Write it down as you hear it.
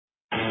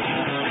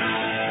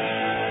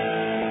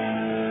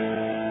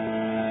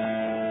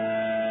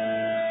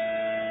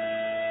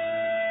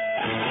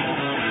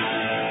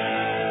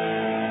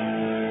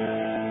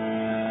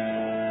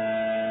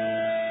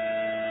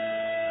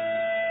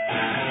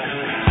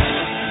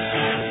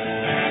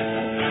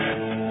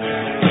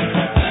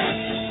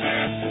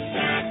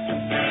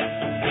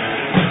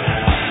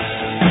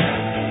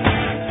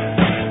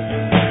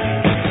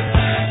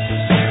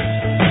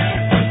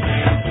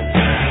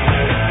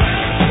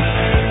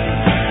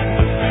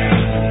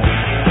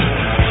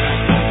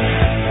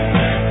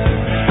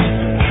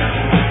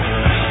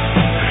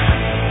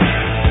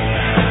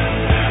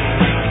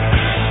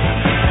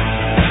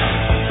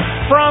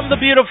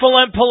beautiful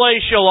and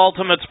palatial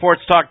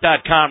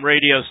UltimateSportsTalk.com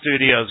radio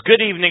studios.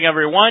 Good evening,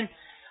 everyone.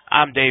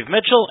 I'm Dave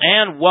Mitchell,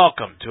 and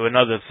welcome to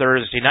another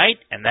Thursday night,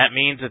 and that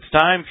means it's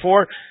time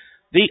for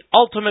the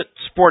Ultimate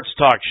Sports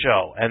Talk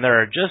Show. And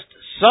there are just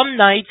some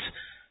nights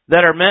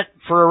that are meant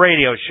for a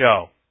radio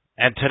show.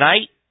 And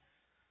tonight,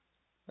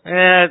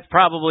 it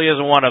probably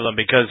isn't one of them,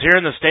 because here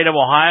in the state of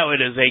Ohio,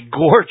 it is a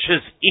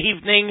gorgeous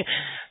evening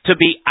to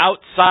be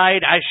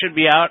outside. I should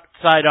be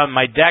outside on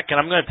my deck, and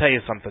I'm going to tell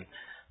you something.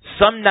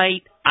 Some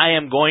night, I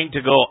am going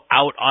to go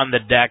out on the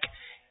deck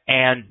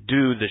and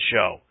do the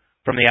show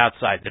from the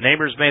outside. The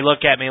neighbors may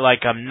look at me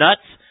like I'm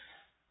nuts.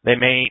 They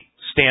may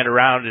stand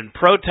around and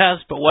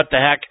protest, but what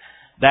the heck,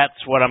 that's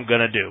what I'm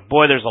going to do.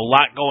 Boy, there's a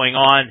lot going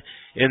on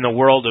in the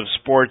world of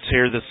sports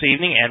here this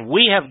evening, and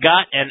we have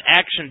got an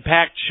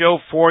action-packed show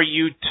for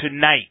you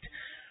tonight.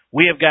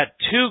 We have got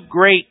two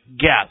great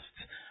guests.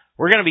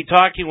 We're going to be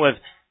talking with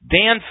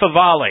Dan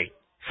Favale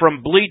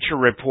from Bleacher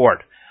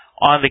Report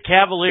on the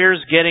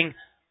Cavaliers getting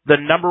the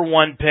number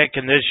one pick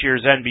in this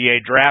year's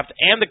NBA draft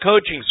and the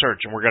coaching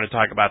search, and we're going to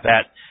talk about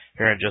that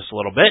here in just a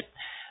little bit.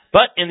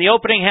 But in the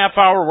opening half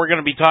hour, we're going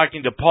to be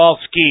talking to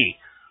Paul Ski,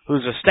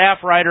 who's a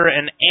staff writer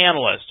and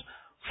analyst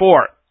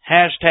for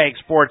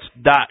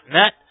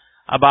 #sports.net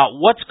about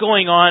what's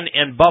going on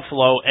in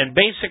Buffalo and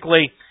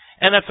basically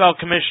NFL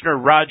Commissioner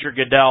Roger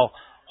Goodell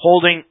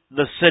holding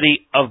the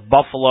city of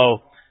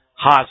Buffalo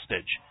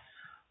hostage.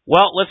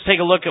 Well, let's take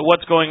a look at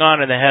what's going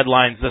on in the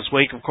headlines this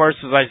week. Of course,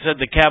 as I said,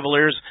 the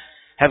Cavaliers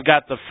have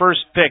got the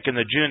first pick in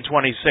the June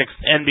 26th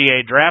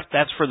NBA draft.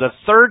 That's for the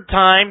third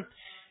time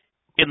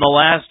in the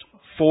last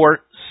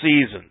 4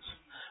 seasons.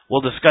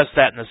 We'll discuss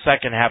that in the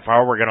second half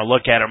hour. We're going to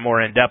look at it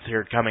more in depth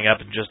here coming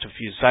up in just a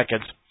few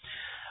seconds.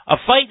 A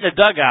fight in the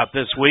dugout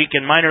this week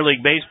in minor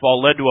league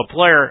baseball led to a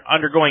player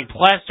undergoing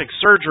plastic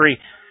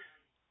surgery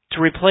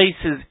to replace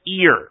his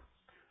ear.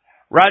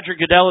 Roger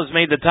Goodell has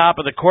made the top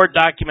of the court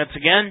documents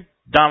again.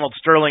 Donald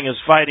Sterling is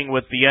fighting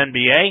with the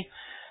NBA.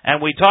 And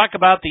we talk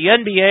about the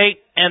NBA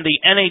and the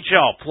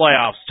NHL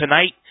playoffs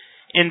tonight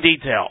in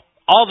detail.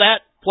 All that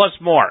plus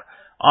more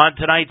on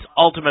tonight's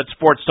Ultimate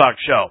Sports Talk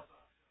Show.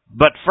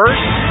 But first,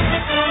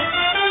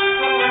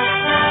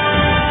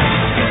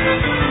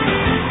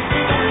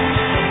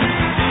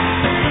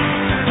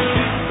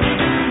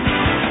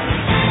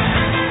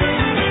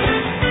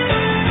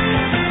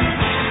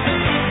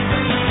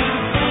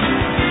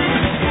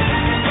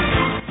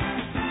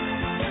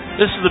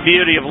 this is the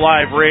beauty of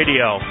live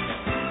radio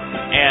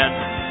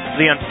and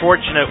the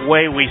unfortunate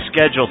way we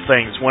schedule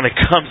things when it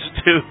comes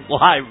to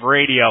live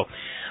radio.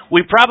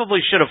 We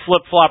probably should have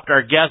flip-flopped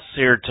our guests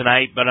here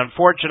tonight, but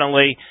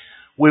unfortunately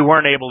we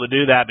weren't able to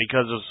do that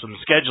because of some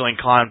scheduling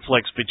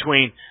conflicts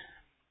between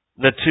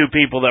the two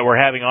people that we're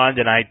having on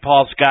tonight,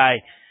 Paul Sky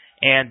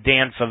and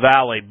Dan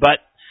Favale. But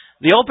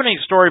the opening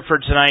story for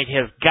tonight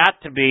has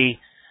got to be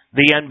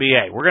the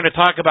NBA. We're going to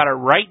talk about it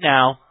right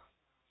now,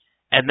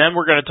 and then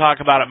we're going to talk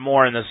about it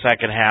more in the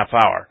second half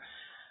hour.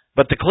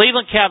 But the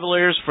Cleveland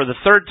Cavaliers, for the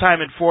third time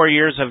in 4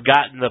 years, have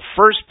gotten the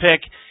first pick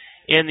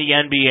in the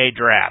NBA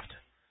draft.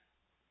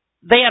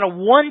 They had a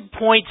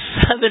 1.7%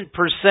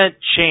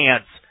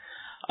 chance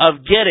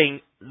of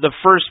getting the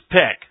first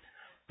pick,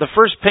 the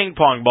first ping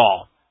pong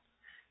ball,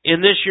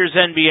 in this year's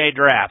NBA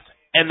draft,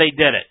 and they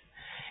did it.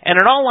 And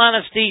in all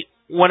honesty,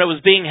 when it was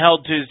being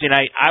held Tuesday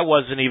night, I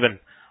wasn't even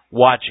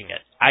watching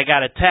it. I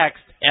got a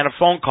text and a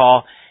phone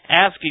call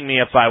asking me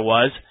if I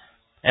was,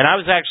 and I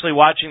was actually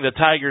watching the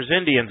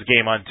Tigers-Indians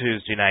game on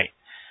Tuesday night.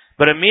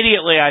 But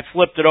immediately I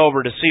flipped it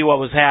over to see what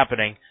was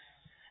happening.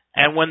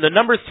 And when the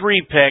number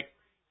 3 pick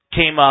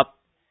came up,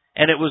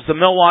 and it was the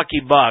Milwaukee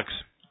Bucks,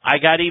 I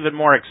got even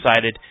more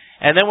excited.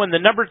 And then when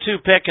the number 2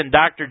 pick and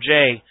Dr.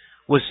 J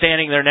was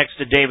standing there next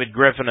to David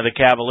Griffin of the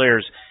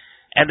Cavaliers,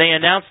 and they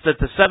announced that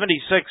the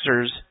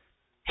 76ers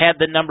had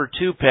the number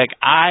 2 pick,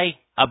 I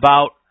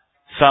about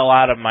fell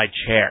out of my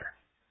chair.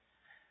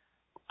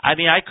 I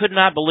mean, I could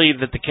not believe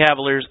that the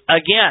Cavaliers,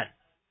 again,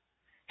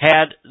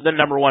 had the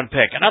number 1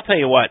 pick. And I'll tell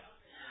you what,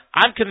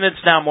 I'm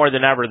convinced now more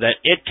than ever that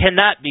it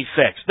cannot be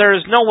fixed. There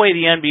is no way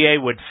the NBA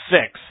would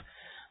fix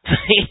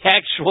the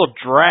actual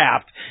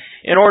draft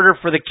in order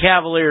for the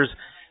Cavaliers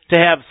to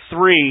have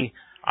 3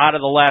 out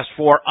of the last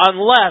 4,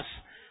 unless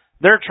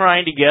they're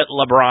trying to get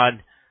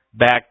LeBron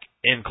back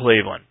in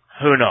Cleveland.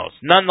 Who knows?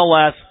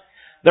 Nonetheless,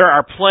 there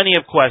are plenty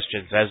of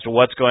questions as to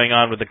what's going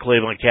on with the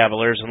Cleveland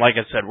Cavaliers, and like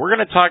I said, we're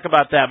going to talk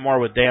about that more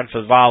with Dan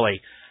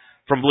Favale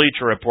from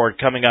Bleacher Report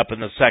coming up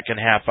in the second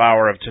half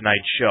hour of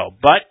tonight's show.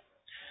 But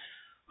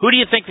who do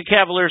you think the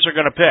Cavaliers are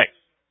going to pick?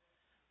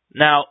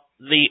 Now,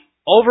 the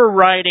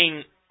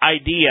overriding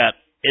idea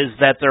is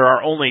that there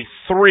are only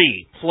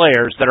 3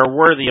 players that are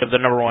worthy of the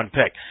number 1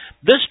 pick.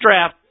 This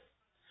draft,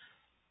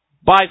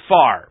 by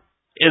far,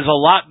 is a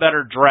lot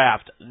better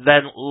draft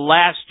than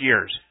last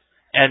year's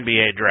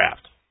NBA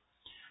draft.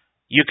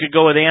 You could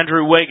go with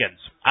Andrew Wiggins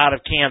out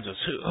of Kansas,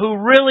 who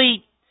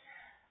really,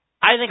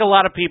 I think a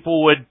lot of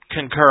people would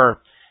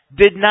concur,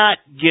 did not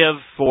give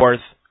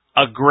forth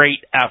a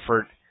great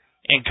effort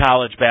in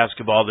college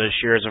basketball this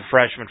year as a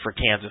freshman for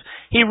Kansas.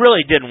 He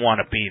really didn't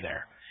want to be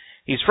there.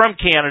 He's from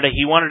Canada.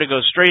 He wanted to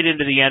go straight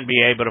into the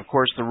NBA, but of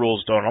course the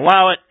rules don't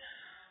allow it.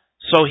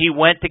 So he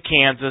went to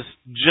Kansas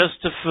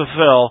just to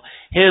fulfill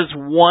his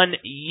 1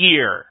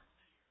 year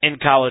in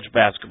college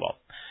basketball.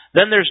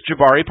 Then there's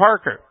Jabari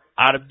Parker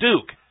out of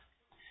Duke.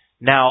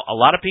 Now, a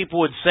lot of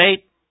people would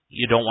say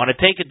you don't want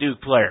to take a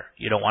Duke player.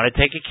 You don't want to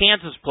take a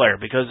Kansas player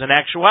because in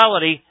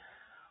actuality,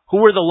 who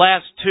were the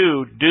last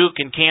two Duke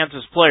and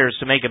Kansas players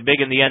to make it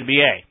big in the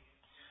NBA?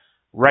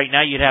 Right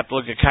now, you'd have to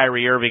look at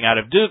Kyrie Irving out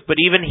of Duke, but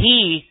even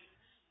he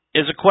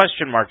is a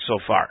question mark so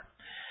far.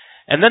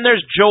 And then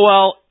there's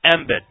Joel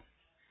Embiid,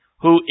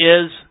 who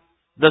is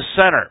the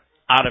center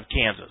out of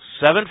Kansas.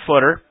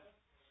 7-footer,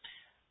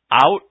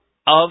 out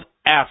of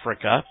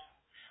Africa,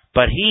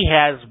 but he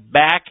has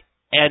back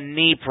and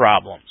knee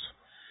problems.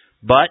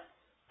 But,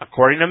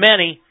 according to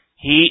many,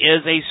 he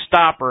is a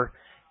stopper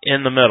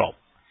in the middle.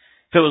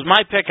 If it was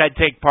my pick, I'd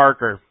take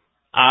Parker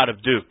out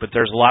of Duke, but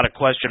there's a lot of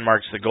question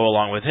marks that go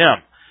along with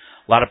him.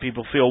 A lot of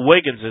people feel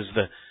Wiggins is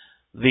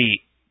the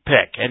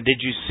pick. And did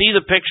you see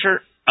the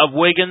picture of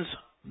Wiggins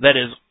that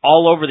is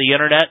all over the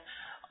internet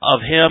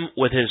of him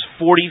with his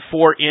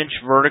 44-inch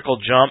vertical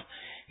jump?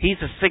 He's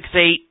a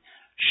 6'8",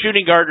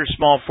 shooting guard or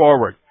small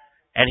forward,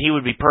 and he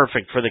would be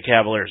perfect for the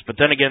Cavaliers. But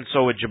then again,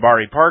 so would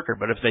Jabari Parker.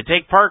 But if they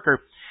take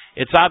Parker,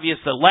 it's obvious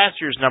that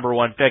last year's number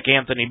one pick,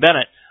 Anthony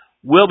Bennett,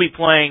 will be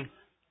playing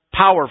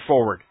power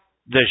forward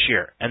this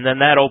year. And then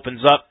that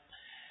opens up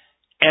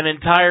an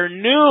entire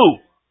new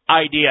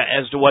idea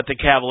as to what the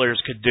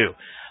Cavaliers could do.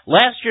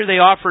 Last year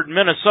they offered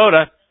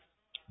Minnesota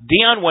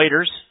Dion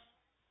Waiters,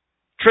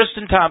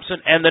 Tristan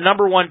Thompson, and the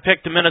number one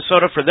pick to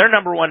Minnesota for their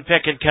number one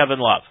pick in Kevin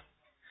Love.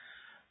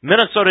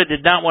 Minnesota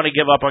did not want to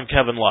give up on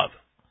Kevin Love.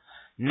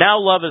 Now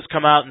Love has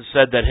come out and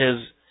said that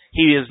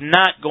he is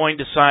not going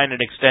to sign an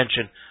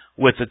extension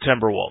with the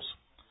Timberwolves.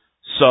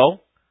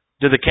 So,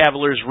 do the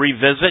Cavaliers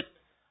revisit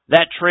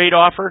that trade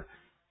offer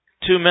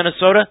to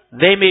Minnesota?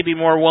 They may be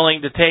more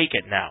willing to take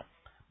it now.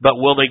 But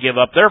will they give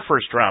up their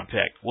first-round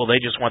pick? Will they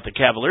just want the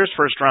Cavaliers'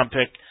 first-round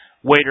pick,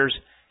 Waiters,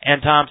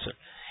 and Thompson?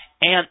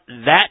 And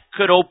that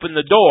could open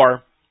the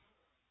door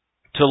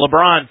to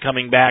LeBron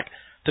coming back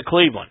to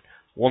Cleveland.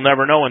 We'll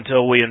never know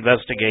until we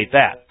investigate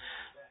that.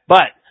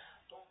 But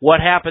what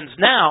happens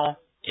now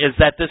is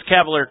that this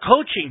Cavalier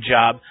coaching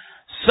job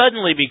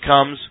suddenly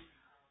becomes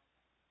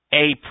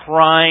a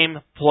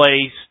prime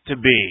place to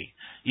be.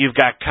 You've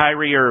got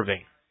Kyrie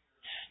Irving.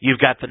 You've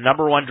got the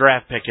number one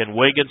draft pick in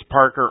Wiggins,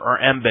 Parker, or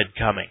Embiid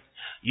coming.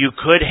 You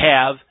could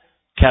have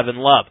Kevin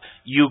Love.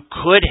 You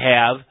could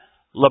have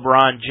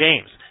LeBron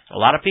James. A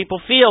lot of people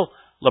feel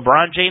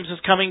LeBron James is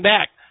coming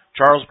back.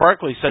 Charles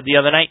Barkley said the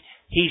other night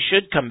he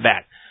should come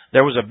back.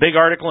 There was a big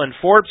article in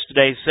Forbes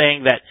today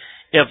saying that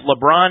if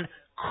LeBron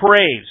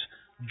craves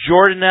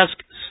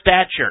Jordan-esque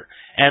stature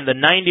and the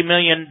 $90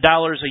 million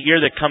a year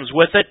that comes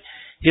with it,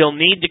 he'll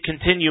need to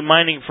continue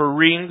mining for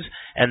rings,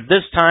 and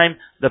this time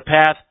the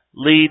path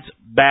leads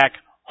back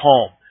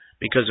home.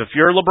 Because if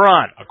you're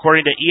LeBron,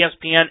 according to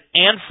ESPN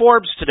and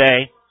Forbes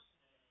today,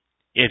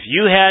 if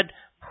you had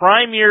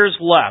prime years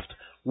left,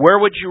 where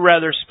would you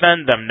rather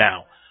spend them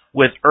now?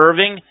 With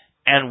Irving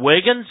and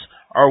Wiggins,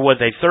 or with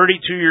a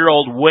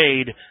 32-year-old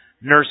Wade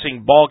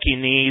nursing bulky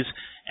knees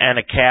and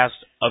a cast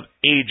of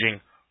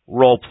aging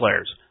role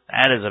players?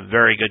 That is a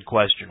very good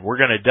question. We're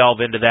going to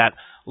delve into that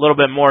a little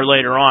bit more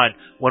later on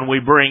when we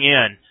bring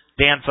in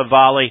Dan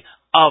Favale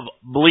of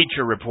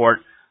Bleacher Report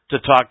to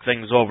talk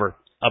things over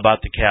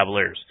about the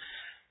Cavaliers.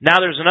 Now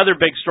there's another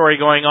big story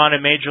going on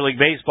in Major League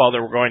Baseball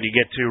that we're going to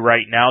get to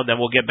right now. Then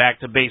we'll get back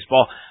to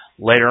baseball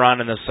later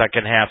on in the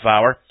second half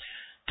hour.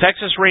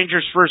 Texas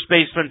Rangers first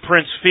baseman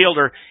Prince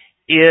Fielder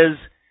is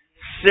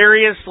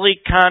seriously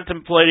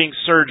contemplating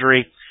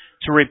surgery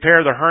to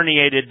repair the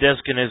herniated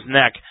disc in his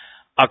neck,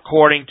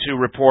 according to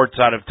reports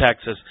out of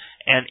Texas.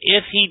 And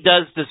if he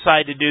does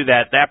decide to do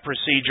that, that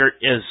procedure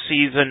is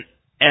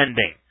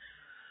season-ending.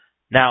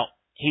 Now,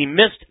 he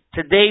missed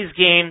today's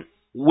game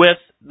with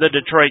the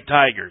Detroit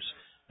Tigers.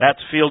 That's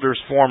Fielder's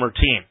former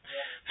team.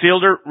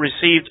 Fielder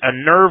received a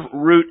nerve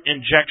root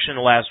injection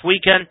last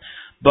weekend,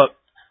 but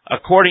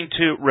according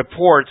to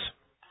reports,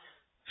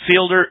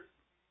 Fielder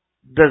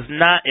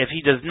if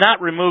he does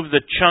not remove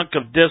the chunk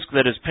of disc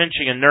that is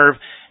pinching a nerve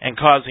and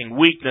causing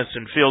weakness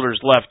in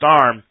Fielder's left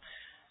arm,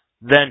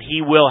 then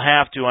he will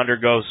have to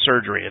undergo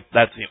surgery.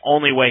 That's the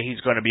only way he's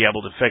going to be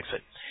able to fix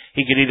it.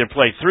 He could either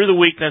play through the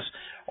weakness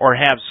or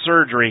have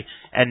surgery,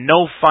 and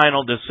no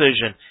final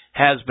decision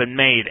has been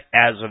made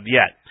as of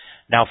yet.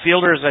 Now,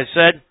 Fielder, as I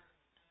said,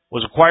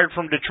 was acquired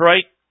from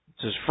Detroit.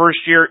 It's his first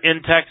year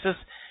in Texas.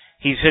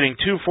 He's hitting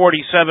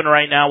 .247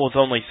 right now with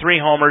only 3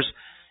 homers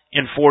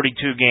in 42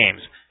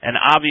 games. And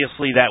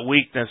obviously that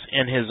weakness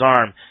in his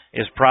arm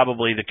is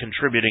probably the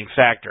contributing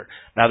factor.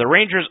 Now, the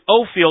Rangers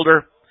owe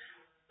Fielder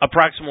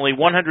approximately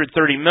 $130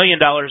 million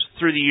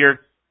through the year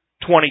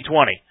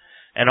 2020.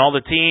 And although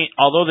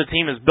the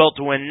team is built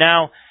to win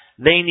now,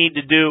 they need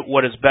to do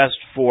what is best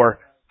for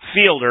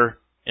Fielder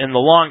in the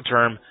long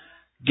term,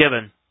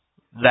 given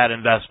that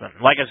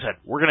investment. Like I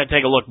said, we're going to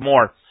take a look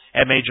more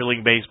at Major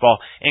League Baseball,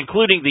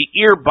 including the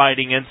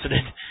ear-biting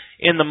incident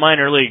in the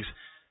minor leagues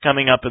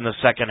coming up in the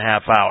second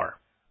half hour.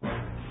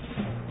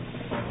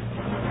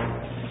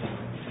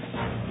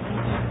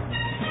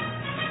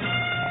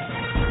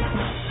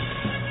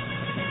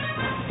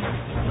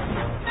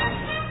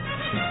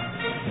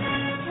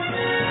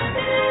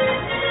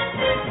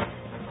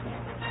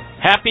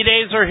 Happy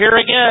days are here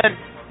again.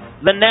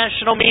 The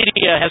national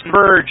media has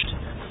merged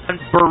in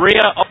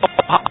Berea,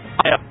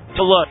 Ohio,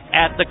 to look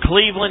at the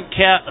Cleveland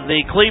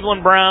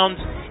Browns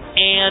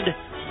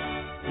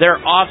and their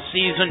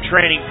off-season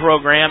training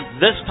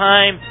program. This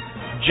time,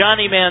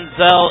 Johnny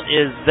Manziel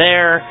is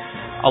there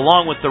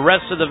along with the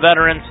rest of the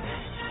veterans,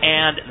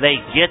 and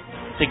they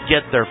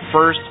get their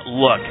first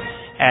look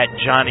at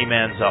Johnny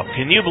Manziel.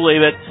 Can you believe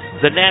it?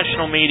 The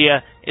national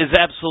media is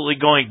absolutely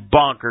going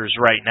bonkers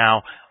right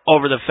now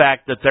over the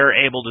fact that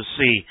they're able to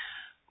see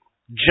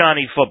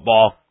Johnny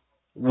football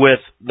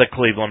with the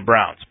Cleveland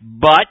Browns.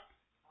 But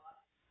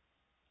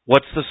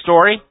what's the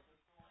story?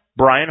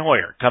 Brian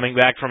Hoyer, coming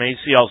back from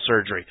ACL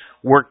surgery,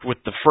 worked with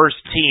the first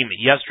team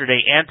yesterday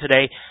and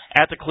today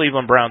at the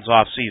Cleveland Browns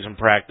off-season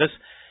practice,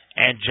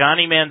 and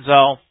Johnny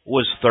Manziel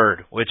was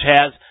third, which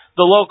has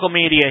the local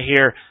media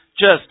here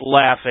just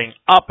laughing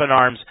up in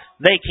arms.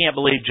 They can't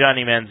believe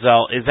Johnny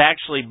Manziel is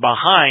actually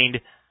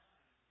behind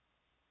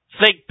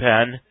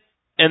Thigpen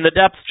in the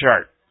depth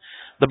chart.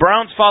 The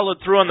Browns followed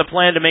through on the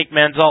plan to make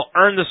Manziel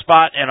earn the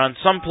spot, and on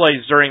some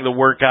plays during the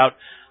workout,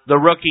 the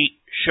rookie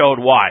showed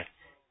why.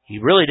 He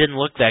really didn't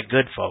look that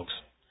good, folks.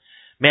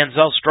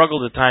 Manziel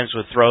struggled at times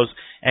with throws,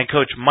 and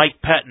Coach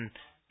Mike Pettin,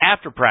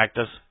 after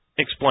practice,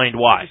 explained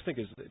why. I just think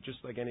it's just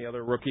like any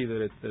other rookie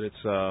that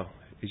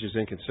he's just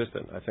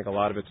inconsistent. I think a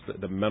lot of it's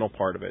the mental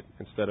part of it.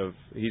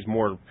 He's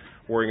more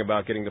worrying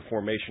about getting the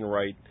formation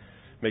right,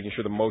 making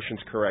sure the motion's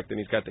correct, and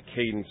he's got the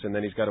cadence, and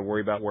then he's got to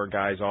worry about where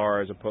guys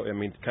are.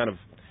 Kind of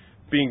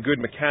being good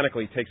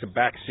mechanically takes a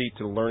back seat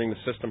to learning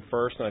the system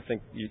first, and I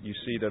think you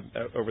see that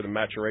over the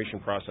maturation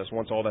process.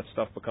 Once all that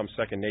stuff becomes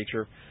second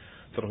nature,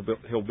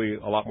 he'll be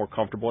a lot more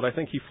comfortable. And I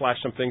think he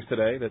flashed some things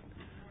today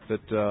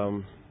that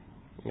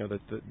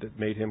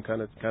made him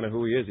kind of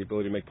who he is, the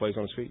ability to make plays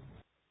on his feet.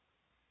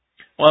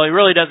 Well, he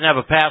really doesn't have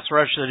a pass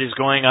rush that he's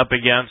going up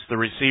against. The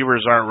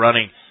receivers aren't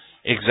running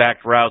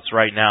exact routes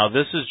right now.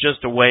 This is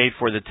just a way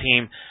for the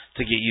team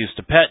to get used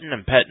to Pettin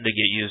and Pettin to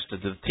get used to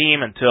the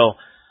team until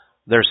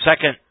their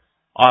second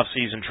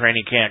off-season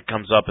training camp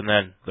comes up, and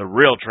then the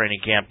real training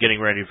camp getting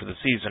ready for the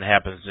season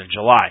happens in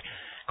July.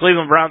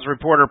 Cleveland Browns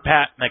reporter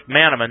Pat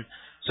McManaman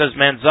says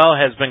Manziel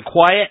has been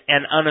quiet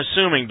and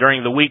unassuming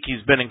during the week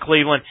he's been in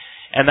Cleveland,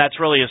 and that's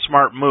really a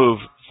smart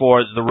move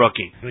for the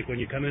rookie. I think when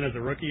you come in as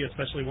a rookie,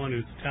 especially one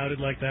who's touted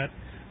like that,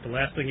 the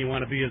last thing you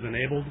want to be is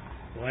enabled.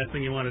 The last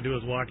thing you want to do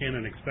is walk in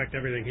and expect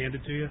everything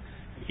handed to you.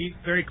 He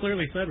very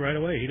clearly said right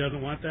away he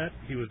doesn't want that.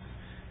 He was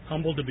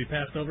humbled to be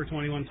passed over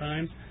 21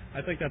 times.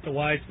 I think that's a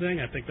wise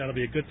thing. I think that'll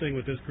be a good thing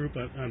with this group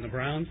on the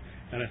Browns,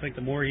 and I think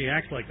the more he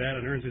acts like that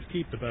and earns his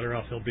keep, the better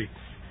off he'll be.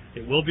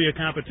 It will be a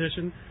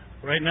competition.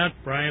 Right now,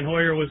 Brian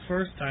Hoyer was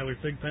first, Tyler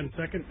Thigpen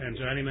second, and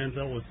Johnny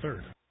Manziel was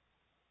third.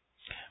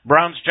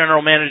 Browns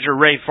general manager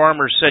Ray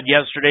Farmer said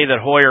yesterday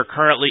that Hoyer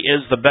currently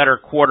is the better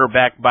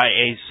quarterback by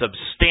a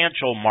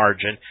substantial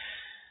margin.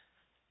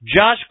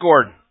 Josh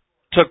Gordon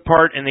took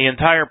part in the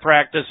entire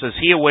practice as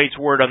he awaits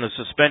word on the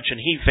suspension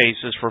he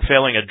faces for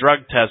failing a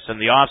drug test in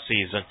the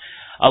offseason.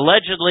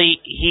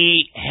 Allegedly,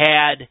 he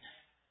had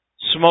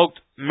smoked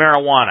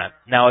marijuana.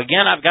 Now,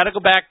 again, I've got to go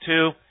back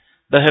to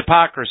the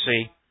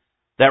hypocrisy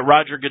that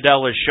Roger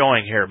Goodell is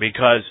showing here,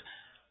 because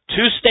 2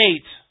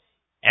 states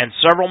and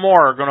several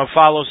more are going to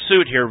follow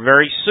suit here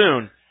very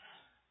soon,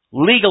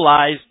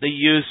 legalize the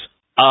use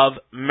of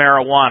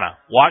marijuana,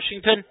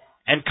 Washington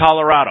and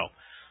Colorado.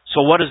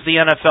 So what does the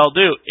NFL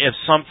do if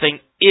something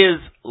is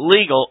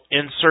legal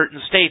in certain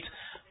states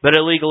but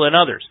illegal in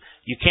others?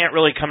 You can't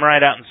really come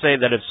right out and say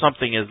that if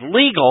something is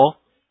legal,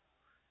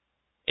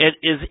 it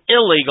is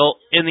illegal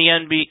in the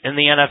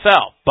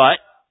NFL.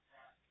 But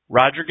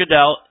Roger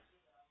Goodell,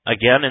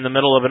 again, in the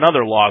middle of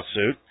another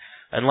lawsuit,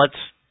 and let's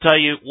tell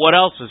you what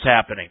else is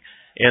happening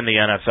in the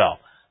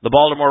NFL. The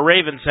Baltimore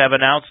Ravens have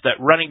announced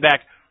that running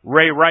back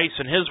Ray Rice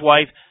and his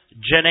wife,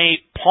 Janae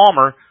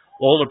Palmer,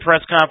 will hold a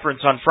press conference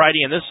on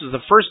Friday, and this is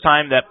the first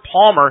time that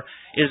Palmer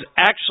is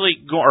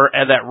actually,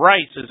 that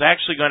Rice is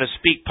actually going to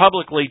speak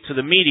publicly to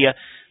the media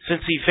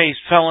since he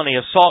faced felony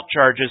assault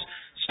charges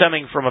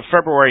stemming from a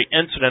February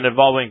incident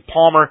involving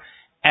Palmer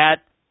at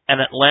an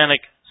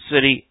Atlantic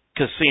City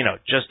casino.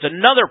 Just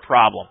another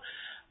problem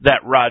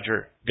that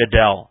Roger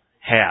Goodell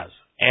has.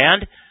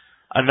 And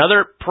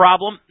another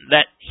problem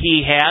that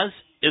he has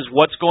is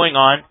what's going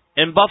on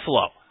in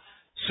Buffalo.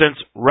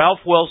 Since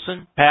Ralph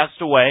Wilson passed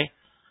away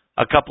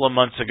a couple of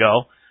months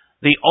ago,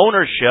 the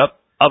ownership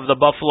of the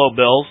Buffalo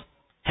Bills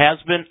has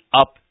been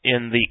up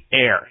in the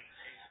air.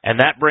 And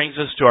that brings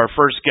us to our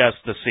first guest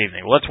this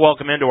evening. Let's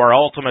welcome into our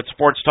Ultimate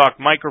Sports Talk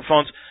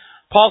microphones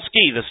Paul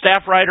Ski, the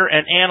staff writer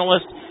and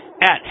analyst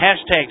at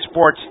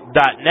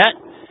 #sports.net.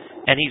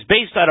 And he's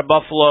based out of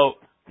Buffalo,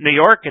 New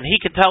York, and he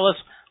can tell us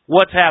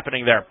what's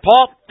happening there.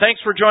 Paul,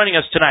 thanks for joining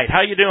us tonight.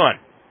 How you doing?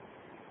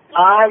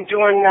 I'm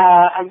doing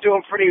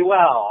pretty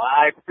well.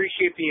 I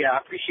appreciate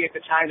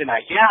the time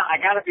tonight. Yeah, I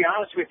got to be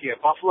honest with you.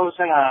 Buffalo's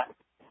in a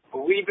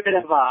wee bit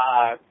of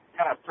a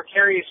kind of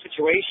precarious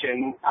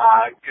situation.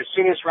 As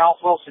soon as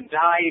Ralph Wilson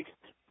died,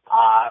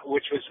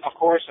 which was of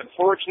course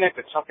unfortunate,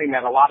 but something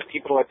that a lot of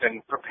people have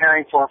been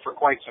preparing for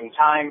quite some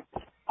time.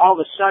 All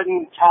of a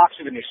sudden, talks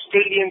of a new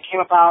stadium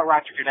came about.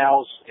 Roger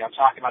Goodell's,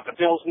 talking about the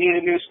Bills need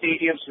a new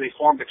stadium, so they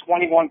formed a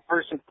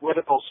 21-person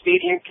political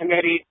stadium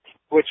committee,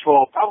 which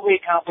will probably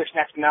accomplish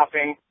next to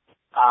nothing.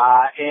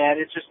 And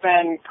it's just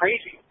been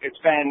crazy. It's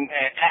been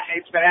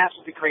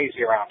absolutely crazy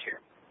around here.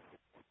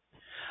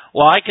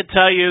 Well, I can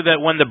tell you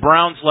that when the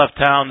Browns left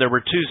town, there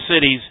were two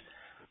cities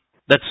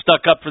that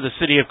stuck up for the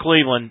city of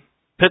Cleveland,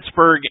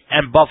 Pittsburgh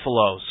and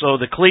Buffalo. So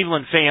the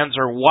Cleveland fans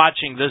are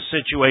watching this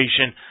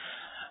situation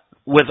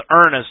with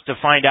earnest to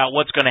find out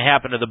what's going to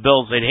happen to the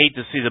Bills. They'd hate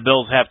to see the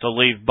Bills have to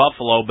leave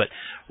Buffalo, but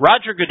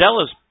Roger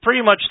Goodell has pretty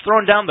much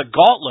thrown down the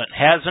gauntlet,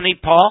 hasn't he,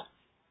 Paul?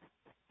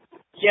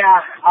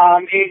 Yeah,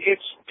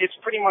 it's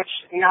pretty much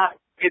not.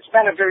 It's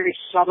been a very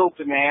subtle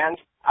demand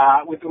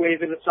with the way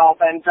that it's all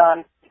been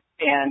done,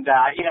 and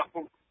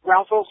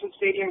Ralph Wilson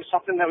Stadium is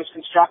something that was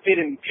constructed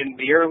in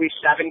the early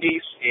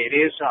 70s. It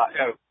is,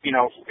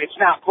 it's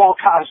not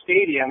Qualcomm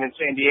Stadium in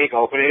San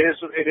Diego, but it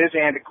is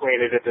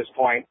antiquated at this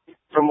point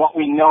from what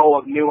we know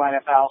of new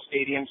NFL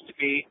stadiums to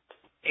be.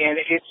 And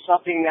it's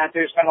something that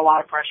there's been a lot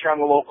of pressure on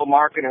the local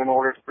market in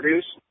order to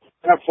produce.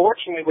 And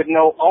unfortunately, with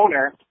no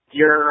owner,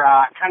 you're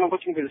kind of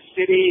looking to the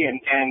city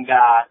and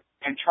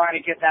trying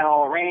to get that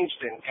all arranged.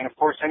 And of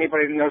course,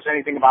 anybody that knows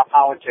anything about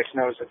politics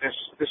knows that this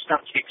stuff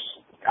takes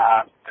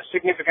a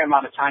significant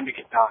amount of time to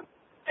get done.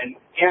 And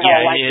it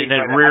really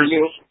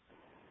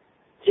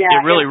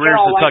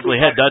rears its ugly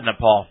head, doesn't it,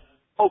 Paul?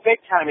 Oh,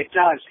 big time, it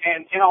does.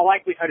 And in all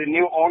likelihood, a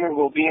new owner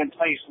will be in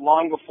place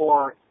long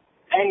before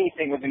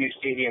anything with the new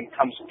stadium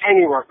comes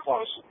anywhere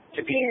close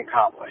to being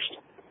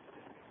accomplished.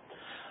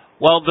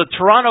 Well, the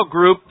Toronto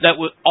group that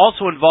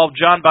also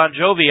involved John Bon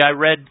Jovi, I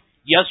read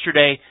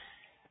yesterday,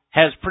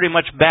 has pretty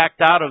much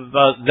backed out of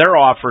their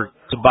offer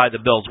to buy the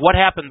Bills. What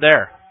happened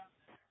there?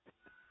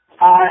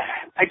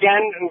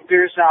 Again,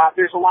 there's a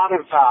lot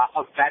of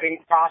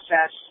vetting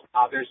process.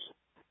 There's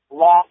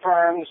law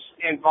firms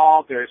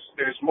involved.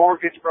 There's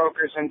mortgage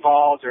brokers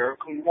involved, or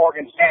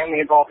Morgan Stanley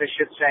involved, I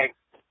should say.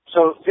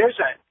 So there's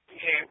a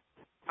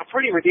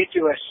pretty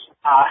ridiculous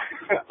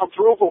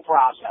approval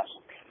process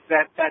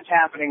that's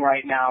happening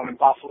right now in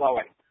Buffalo,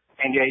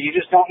 and you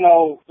just don't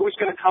know who's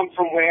going to come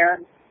from where,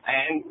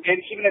 and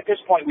even at this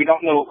point, we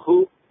don't know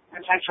who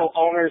potential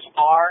owners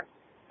are.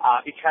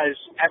 Because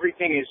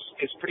everything is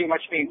pretty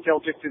much being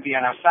filtered through the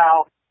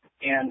NFL,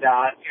 and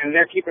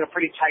they're keeping a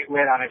pretty tight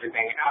lid on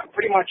everything.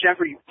 Pretty much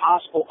every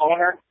possible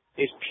owner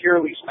is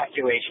purely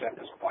speculation at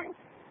this point.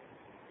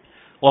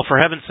 Well, for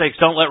heaven's sakes,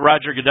 don't let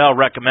Roger Goodell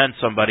recommend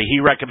somebody.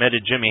 He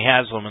recommended Jimmy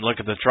Haslam, and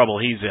look at the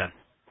trouble he's in.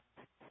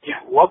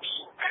 Yeah, whoops.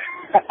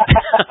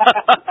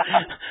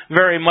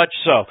 Very much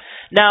so.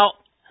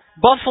 Now,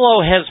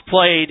 Buffalo has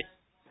played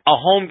a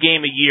home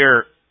game a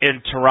year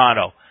in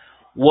Toronto.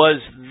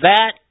 Was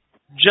that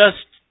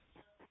just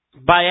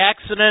by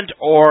accident,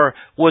 or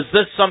was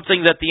this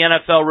something that the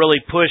NFL really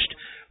pushed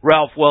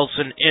Ralph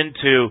Wilson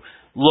into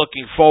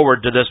looking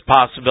forward to this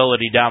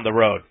possibility down the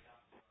road?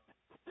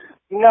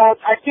 No,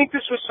 I think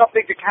this was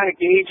something to kind of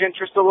gauge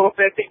interest a little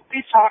bit. They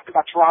talked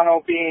about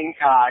Toronto being,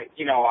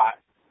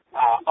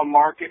 a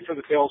market for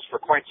the Bills for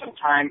quite some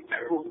time.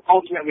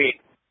 Ultimately,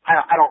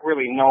 I don't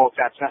really know if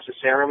that's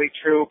necessarily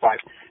true,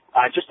 but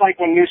just like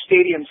when new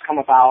stadiums come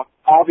about,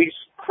 all these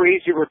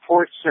crazy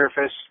reports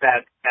surface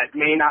that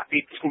may not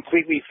be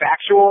completely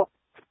factual.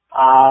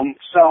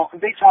 So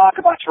they talk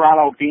about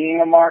Toronto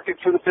being a market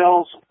for the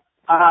Bills.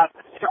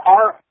 There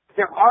are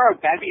a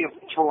bevy of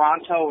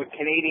Toronto and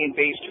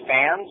Canadian-based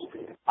fans,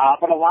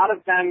 but a lot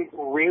of them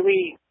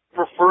really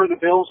prefer the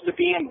Bills to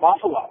be in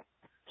Buffalo.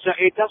 So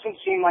it doesn't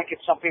seem like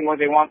it's something where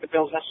they want the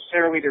Bills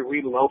necessarily to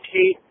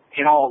relocate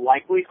in all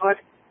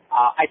likelihood.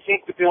 I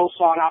think the Bills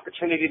saw an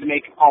opportunity to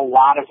make a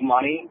lot of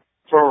money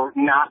for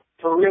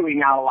really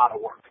not a lot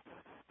of work.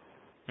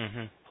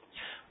 Mm-hmm.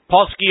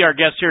 Paul Ski, our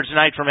guest here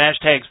tonight from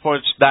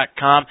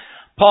 #sports.com.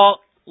 Paul,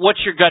 what's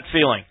your gut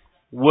feeling?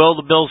 Will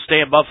the Bills stay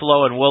in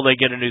Buffalo, and will they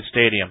get a new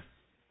stadium?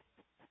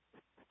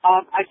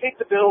 I think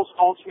the Bills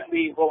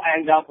ultimately will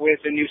end up with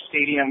a new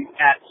stadium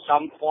at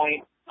some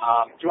point.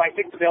 Do I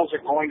think the Bills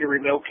are going to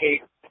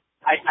relocate?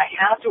 I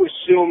have to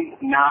assume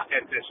not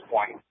at this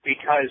point,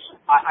 because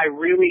I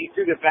really,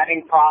 through the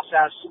vetting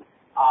process,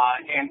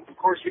 and of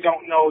course we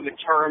don't know the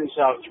terms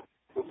of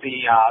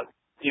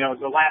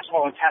the last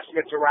will and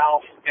testament to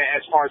Ralph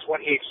as far as what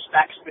he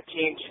expects the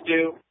team to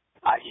do.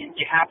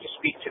 You have to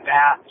speak to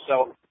that.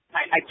 So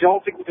I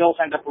don't think the Bills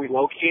end up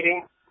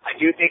relocating. I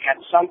do think at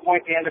some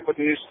point they end up with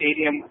a new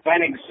stadium.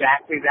 When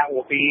exactly that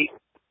will be,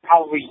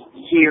 probably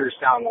years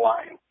down the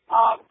line.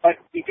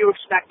 But we do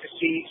expect to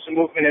see some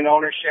movement in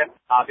ownership.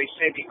 They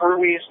say the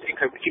earliest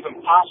it could even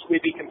possibly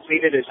be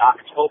completed is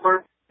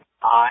October,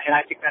 and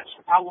I think that's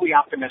probably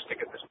optimistic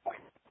at this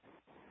point.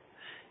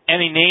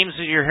 Any names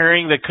that you're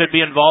hearing that could be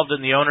involved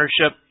in the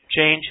ownership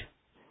change?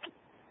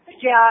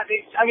 Yeah,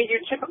 I mean, your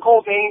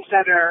typical names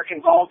that are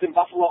involved in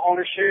Buffalo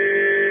ownership.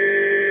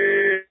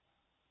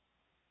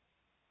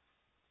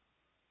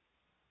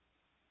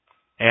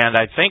 And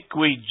I think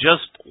we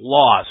just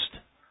lost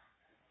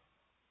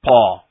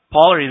Paul.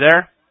 Paul, are you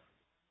there?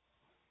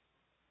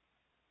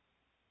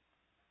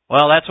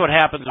 Well, that's what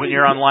happens when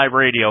you're on live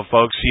radio,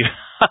 folks.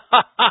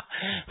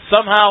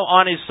 Somehow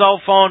on his cell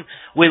phone,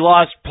 we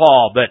lost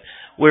Paul, but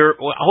we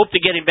hope to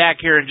get him back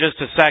here in just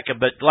a second.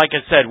 But like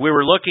I said, we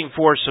were looking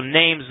for some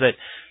names that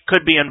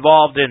could be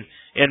involved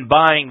in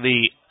buying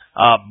the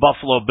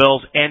Buffalo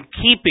Bills and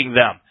keeping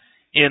them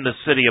in the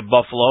city of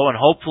Buffalo and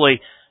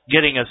hopefully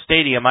getting a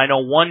stadium. I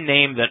know one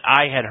name that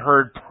I had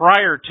heard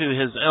prior to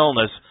his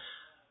illness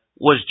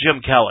was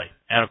Jim Kelly.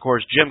 And, of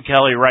course, Jim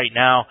Kelly right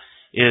now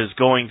is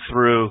going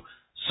through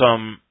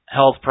some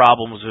health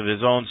problems of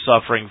his own,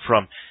 suffering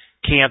from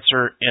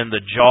cancer in the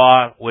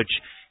jaw,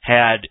 which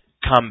had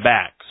come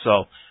back.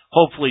 So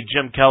hopefully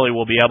Jim Kelly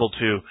will be able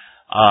to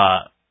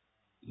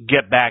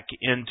get back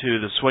into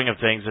the swing of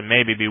things and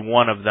maybe be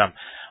one of them.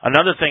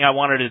 Another thing I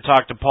wanted to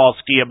talk to Paul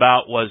Ski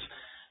about was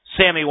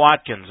Sammy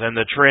Watkins and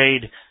the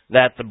trade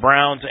that the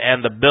Browns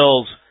and the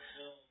Bills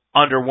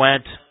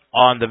underwent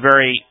on the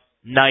very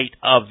night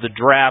of the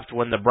draft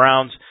when the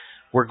Browns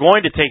were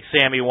going to take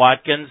Sammy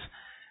Watkins,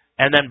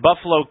 and then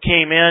Buffalo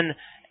came in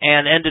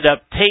and ended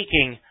up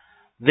taking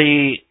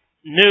the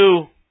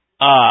new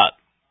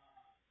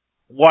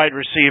wide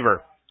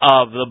receiver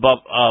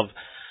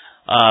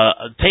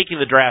taking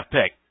the draft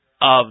pick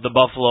of the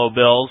Buffalo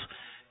Bills,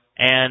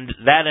 and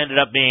that ended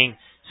up being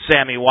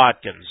Sammy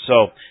Watkins.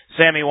 So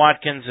Sammy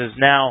Watkins is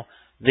now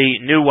the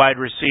new wide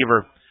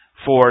receiver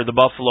for the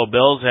Buffalo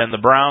Bills, and the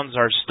Browns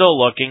are still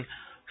looking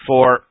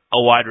for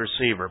a wide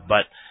receiver.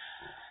 But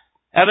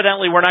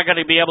evidently we're not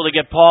going to be able to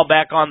get Paul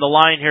back on the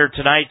line here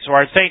tonight, so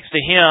our thanks to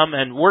him,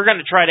 and we're going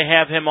to try to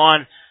have him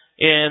on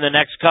in the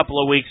next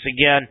couple of weeks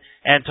again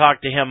and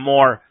talk to him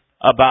more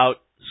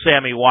about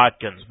Sammy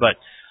Watkins. But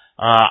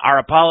our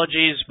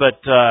apologies,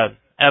 but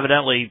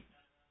evidently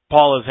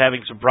Paul is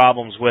having some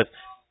problems with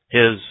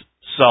his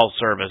cell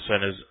service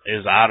and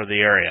is out of the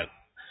area.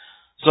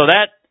 So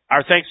that,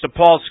 our thanks to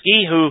Paul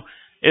Ski, who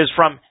is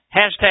from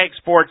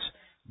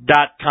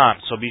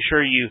 #sports.com. So be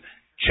sure you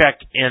check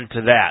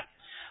into that.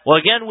 Well,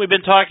 again, we've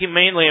been talking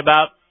mainly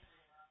about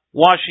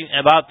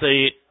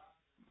the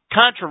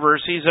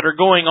controversies that are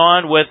going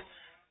on with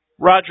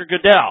Roger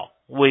Goodell.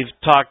 We've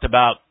talked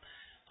about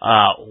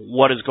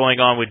what is going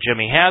on with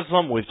Jimmy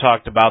Haslam. We've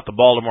talked about the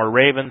Baltimore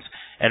Ravens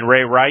and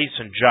Ray Rice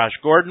and Josh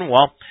Gordon.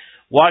 Well,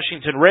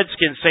 Washington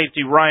Redskins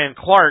safety Ryan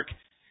Clark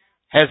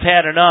has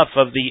had enough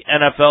of the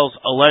NFL's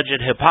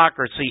alleged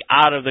hypocrisy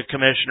out of the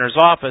commissioner's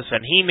office,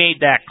 and he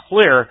made that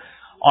clear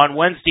on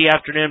Wednesday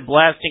afternoon,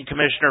 blasting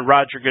Commissioner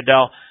Roger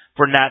Goodell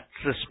for not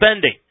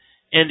suspending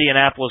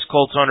Indianapolis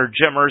Colts owner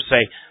Jim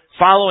Irsay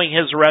following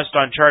his arrest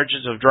on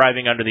charges of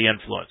driving under the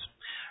influence.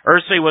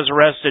 Irsay was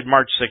arrested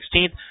March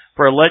 16th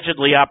for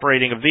allegedly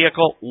operating a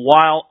vehicle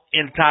while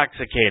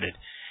intoxicated.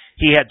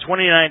 He had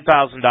 $29,000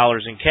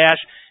 in cash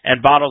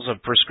and bottles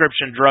of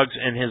prescription drugs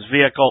in his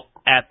vehicle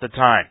at the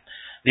time.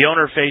 The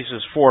owner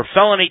faces 4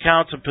 felony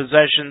counts of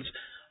possessions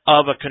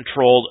of a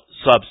controlled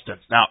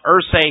substance. Now,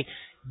 Irsay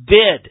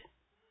did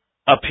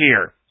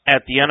appear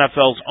at the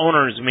NFL's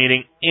owners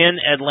meeting in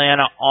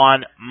Atlanta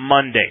on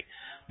Monday,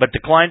 but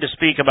declined to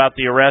speak about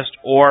the arrest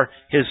or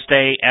his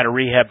stay at a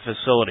rehab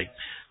facility.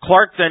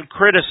 Clark then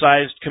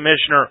criticized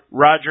Commissioner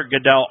Roger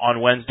Goodell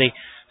on Wednesday,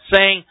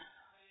 saying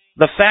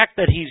the fact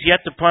that he's yet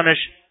to punish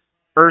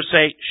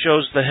Irsay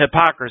shows the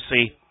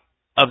hypocrisy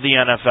of the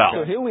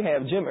NFL. So here we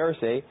have Jim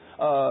Irsay,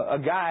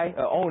 an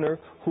owner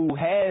who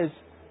has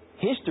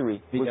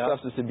history with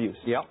substance abuse,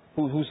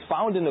 who's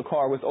found in the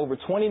car with over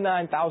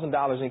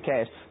 $29,000 in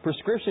cash,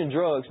 prescription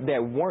drugs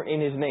that weren't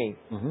in his name,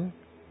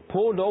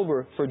 pulled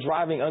over for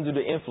driving under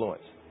the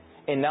influence.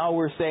 And now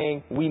we're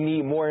saying we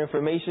need more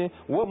information.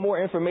 What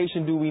more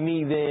information do we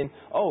need than,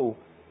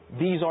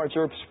 these aren't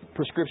your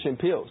prescription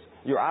pills?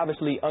 You're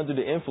obviously under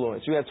the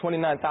influence. You have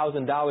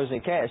 $29,000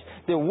 in cash.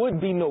 There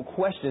would be no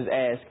questions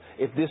asked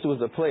if this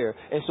was a player.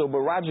 And so, but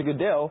Roger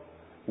Goodell,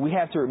 we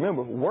have to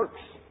remember, works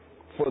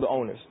for the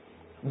owners.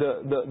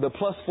 The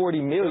plus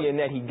 $40 million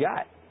that he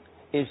got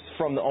is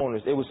from the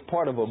owners. It was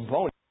part of a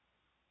bonus.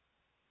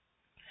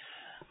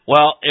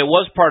 Well, it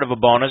was part of a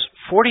bonus.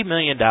 $40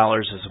 million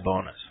is a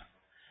bonus.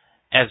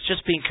 As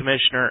just being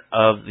commissioner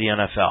of the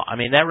NFL. I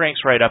mean, that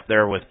ranks right up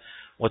there with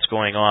what's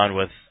going on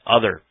with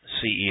other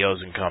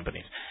CEOs and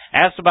companies.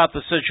 Asked about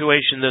the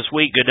situation this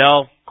week,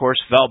 Goodell, of course,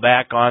 fell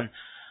back on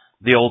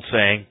the old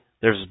saying,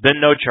 there's been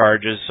no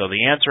charges, so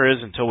the answer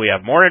is until we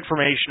have more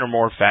information or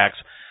more facts,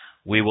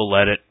 we will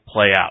let it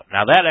play out.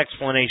 Now, that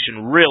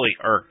explanation really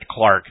irked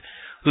Clark,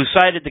 who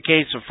cited the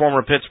case of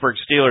former Pittsburgh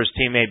Steelers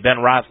teammate Ben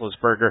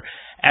Roethlisberger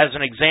as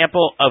an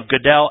example of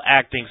Goodell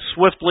acting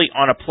swiftly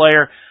on a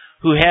player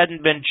who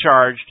hadn't been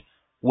charged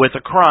with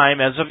a crime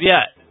as of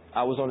yet.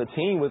 I was on a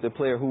team with a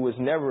player who was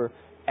never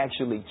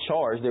actually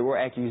charged. There were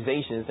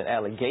accusations and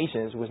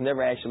allegations, was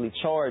never actually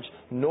charged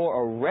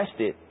nor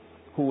arrested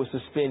who was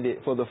suspended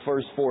for the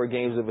first 4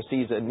 games of a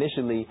season.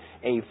 Initially,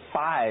 a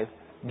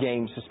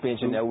 5-game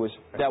suspension that was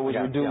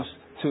reduced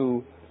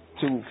to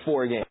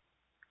 4 games.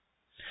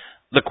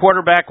 The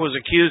quarterback was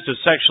accused of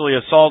sexually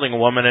assaulting a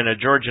woman in a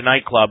Georgia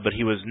nightclub, but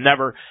he was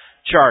never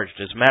charged.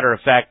 As a matter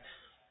of fact,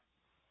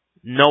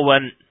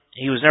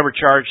 he was never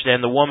charged,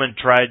 and the woman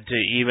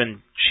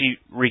she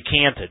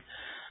recanted.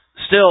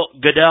 Still,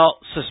 Goodell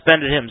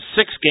suspended him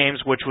 6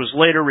 games, which was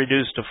later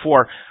reduced to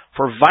 4,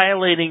 for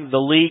violating the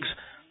league's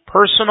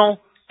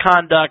personal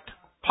conduct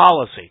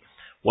policy.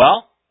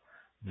 Well,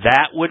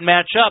 that would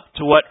match up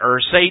to what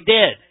Irsay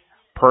did.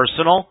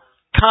 Personal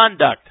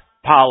conduct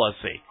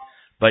policy.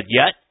 But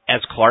yet,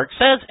 as Clark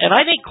says, and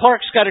I think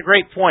Clark's got a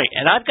great point,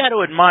 and I've got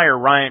to admire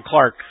Ryan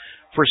Clark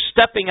for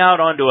stepping out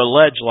onto a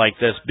ledge like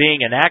this, being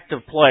an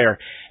active player,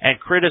 and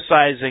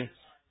criticizing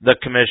the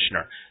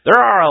commissioner.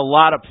 There are a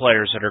lot of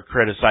players that are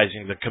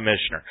criticizing the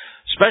commissioner,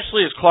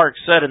 especially, as Clark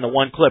said in the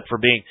one clip, for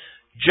being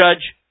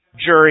judge,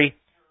 jury,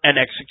 and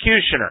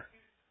executioner.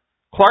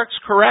 Clark's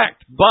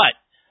correct, but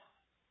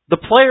the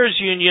Players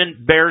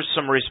Union bears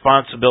some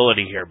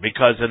responsibility here,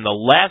 because in the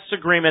last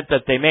agreement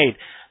that they made,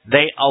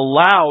 they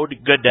allowed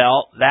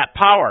Goodell that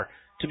power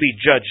to be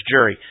judge,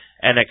 jury,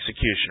 and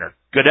executioner.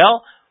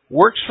 Goodell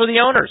works for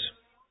the owners.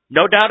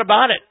 No doubt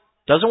about it.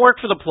 Doesn't work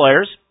for the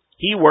players.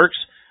 He works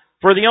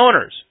for the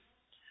owners.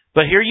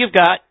 But here you've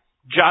got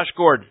Josh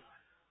Gordon,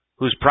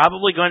 who's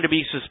probably going to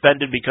be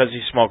suspended because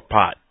he smoked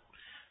pot.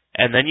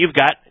 And then you've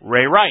got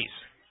Ray Rice.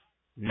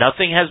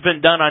 Nothing has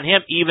been done on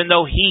him, even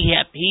though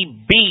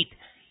he beat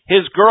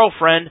his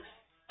girlfriend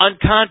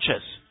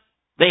unconscious.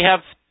 They have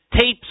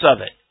tapes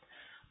of it.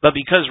 But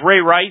because Ray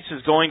Rice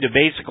is going to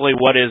basically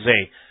what is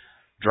a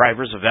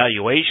driver's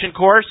evaluation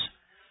course,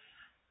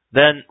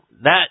 then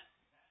that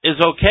is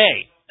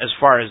okay as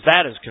far as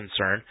that is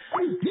concerned.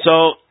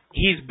 So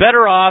he's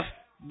better off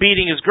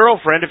beating his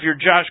girlfriend if you're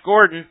Josh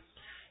Gordon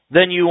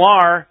than you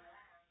are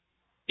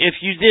if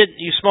you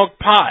smoked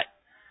pot.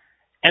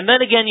 And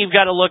then again, you've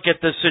got to look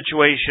at this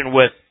situation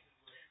with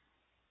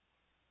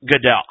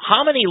Goodell.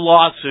 How many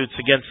lawsuits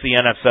against the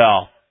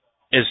NFL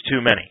is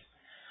too many?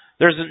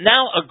 There's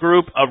now a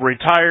group of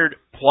retired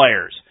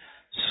players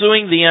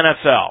suing the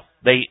NFL.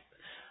 They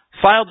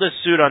filed this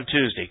suit on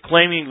Tuesday,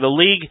 claiming the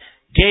league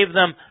gave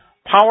them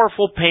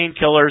powerful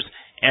painkillers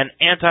and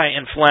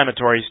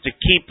anti-inflammatories to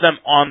keep them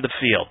on the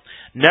field,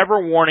 never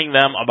warning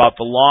them about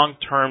the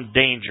long-term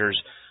dangers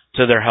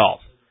to their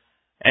health.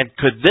 And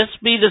could this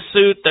be the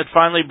suit that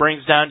finally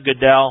brings down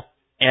Goodell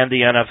and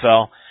the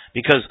NFL?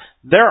 Because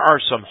there are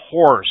some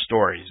horror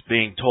stories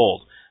being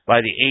told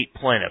by the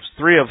 8 plaintiffs,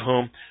 3 of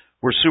whom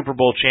were Super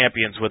Bowl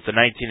champions with the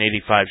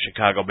 1985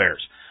 Chicago Bears.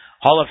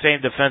 Hall of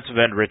Fame defensive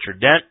end Richard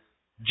Dent,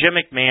 Jim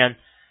McMahon,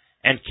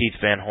 and Keith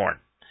Van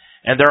Horn.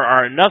 And there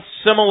are enough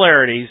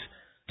similarities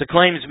to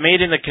claims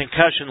made in the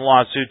concussion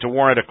lawsuit to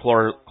warrant a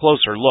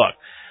closer look.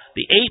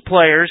 The 8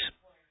 players'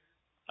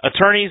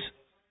 attorneys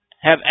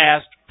have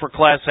asked for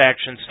class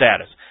action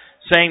status,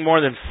 saying more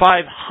than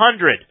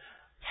 500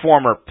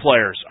 former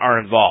players are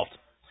involved.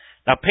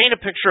 Now paint a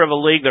picture of a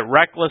league that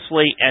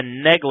recklessly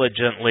and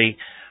negligently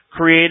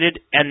created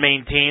and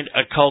maintained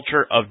a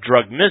culture of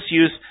drug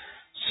misuse,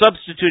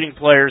 substituting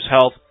players'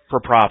 health for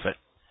profit.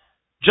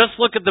 Just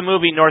look at the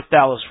movie North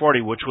Dallas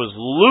 40, which was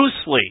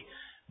loosely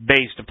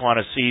based upon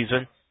a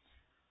season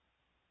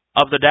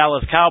of the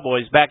Dallas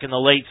Cowboys back in the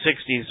late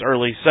 60s,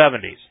 early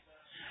 70s.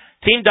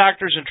 Team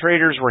doctors and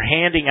traders were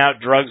handing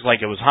out drugs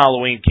like it was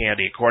Halloween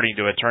candy, according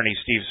to attorney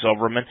Steve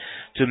Silverman,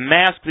 to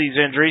mask these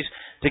injuries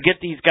to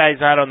get these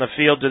guys out on the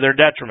field to their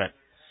detriment.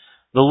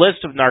 The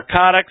list of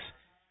narcotics,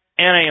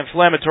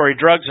 anti-inflammatory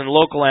drugs, and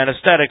local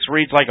anesthetics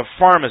reads like a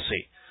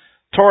pharmacy.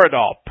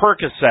 Toradol,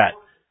 Percocet,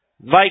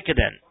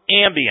 Vicodin,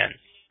 Ambien,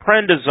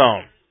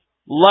 Prednisone,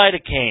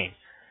 Lidocaine.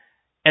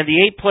 And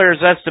the 8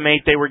 players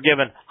estimate they were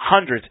given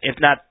hundreds, if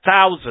not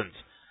thousands,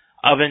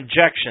 of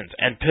injections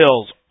and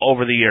pills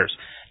over the years.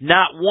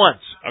 Not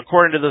once,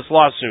 according to this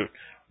lawsuit,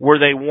 were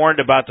they warned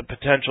about the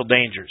potential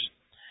dangers.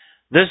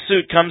 This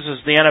suit comes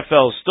as the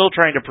NFL is still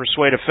trying to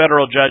persuade a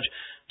federal judge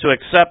to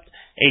accept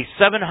a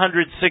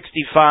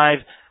 $765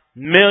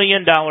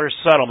 million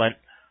settlement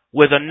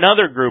with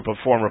another group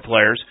of former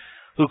players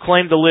who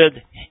claimed the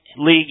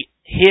league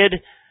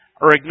hid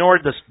or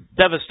ignored the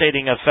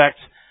devastating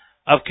effects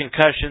of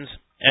concussions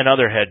and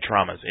other head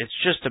traumas. It's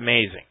just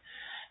amazing.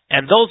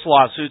 And those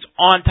lawsuits,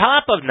 on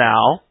top of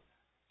now,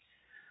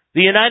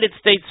 the United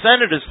States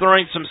Senate is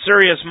throwing some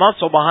serious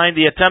muscle behind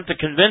the attempt to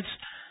convince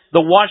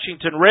the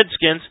Washington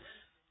Redskins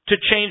to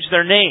change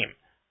their name.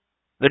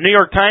 The New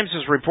York Times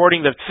is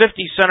reporting that 50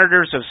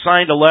 senators have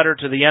signed a letter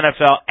to the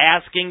NFL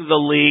asking the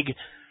league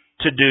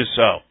to do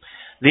so.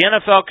 The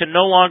NFL can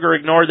no longer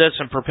ignore this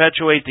and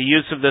perpetuate the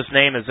use of this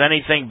name as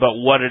anything but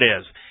what it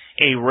is,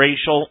 a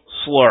racial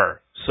slur,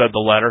 said the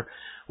letter.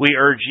 We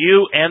urge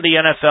you and the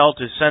NFL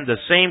to send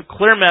the same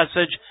clear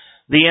message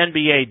the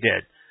NBA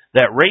did,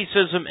 that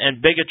racism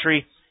and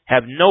bigotry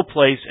have no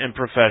place in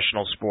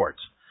professional sports.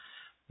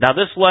 Now,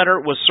 this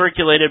letter was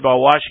circulated by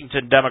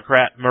Washington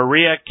Democrat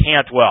Maria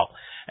Cantwell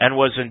and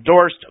was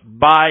endorsed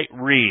by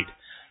Reed.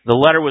 The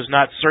letter was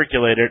not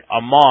circulated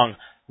among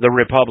the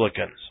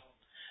Republicans.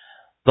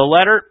 The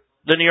letter,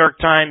 the New York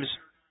Times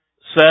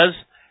says,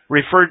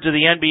 referred to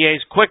the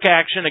NBA's quick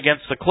action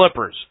against the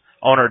Clippers,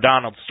 owner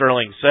Donald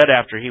Sterling said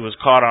after he was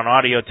caught on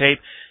audio tape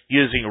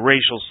using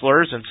racial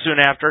slurs and soon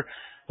after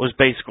was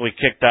basically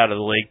kicked out of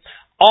the league.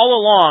 All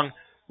along,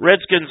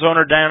 Redskins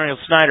owner Daniel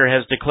Snyder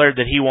has declared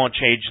that he won't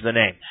change the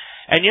name.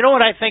 And you know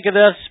what I think of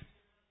this?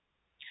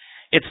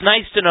 It's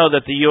nice to know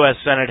that the U.S.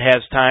 Senate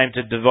has time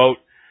to devote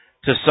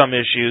to some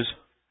issues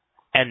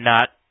and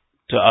not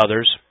to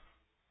others.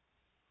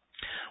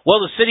 Well,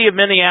 the city of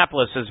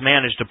Minneapolis has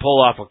managed to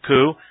pull off a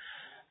coup.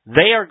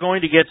 They are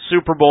going to get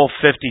Super Bowl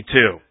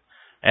 52.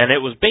 And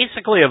it was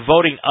basically a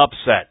voting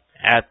upset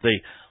at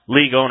the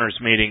league owners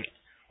meeting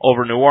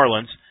over New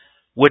Orleans,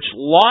 which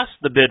lost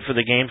the bid for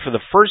the game for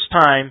the first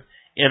time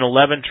in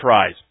 11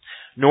 tries.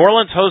 New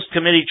Orleans host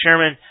committee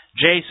chairman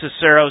Jay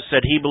Cicero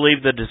said he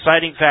believed the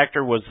deciding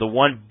factor was the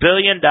 $1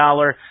 billion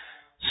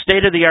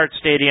state-of-the-art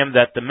stadium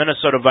that the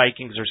Minnesota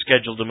Vikings are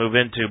scheduled to move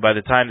into by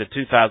the time the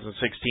 2016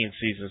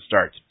 season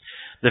starts.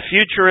 The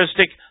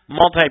futuristic,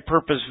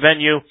 multi-purpose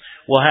venue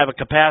will have a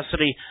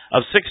capacity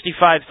of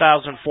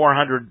 65,400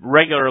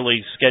 regularly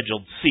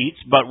scheduled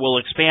seats, but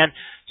will expand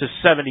to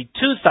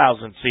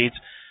 72,000 seats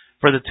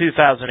for the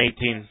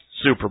 2018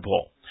 Super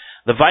Bowl.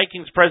 The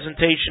Vikings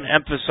presentation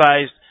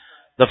emphasized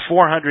the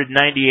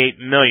 $498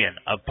 million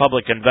of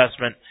public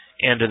investment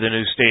into the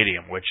new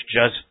stadium, which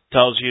just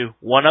tells you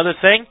one other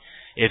thing.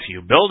 If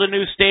you build a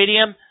new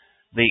stadium,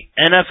 the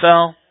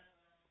NFL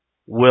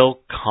will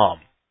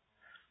come.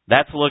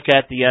 That's a look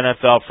at the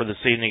NFL for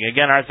this evening.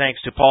 Again, our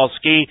thanks to Paul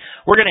Ski.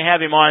 We're going to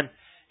have him on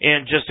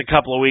in just a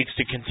couple of weeks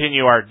to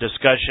continue our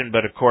discussion,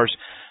 but of course,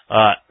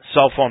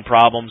 cell phone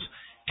problems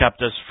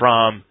kept us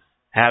from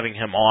having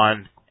him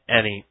on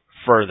any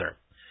further.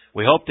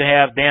 We hope to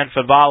have Dan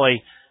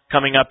Favale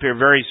coming up here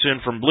very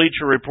soon from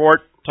Bleacher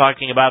Report,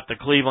 talking about the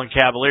Cleveland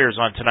Cavaliers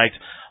on tonight's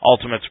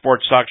Ultimate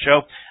Sports Talk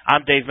Show.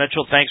 I'm Dave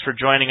Mitchell. Thanks for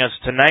joining us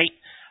tonight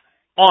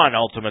on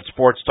Ultimate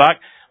Sports Talk.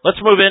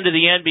 Let's move into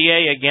the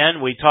NBA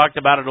again. We talked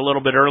about it a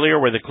little bit earlier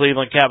where the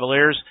Cleveland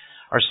Cavaliers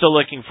are still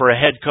looking for a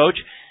head coach.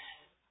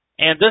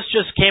 And this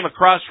just came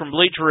across from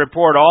Bleacher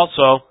Report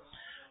also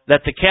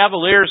that the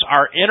Cavaliers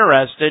are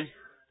interested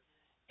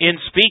in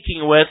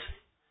speaking with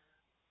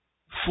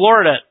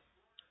Florida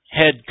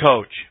head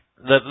coach,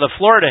 the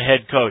Florida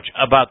head coach,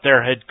 about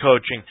their head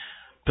coaching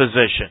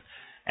position.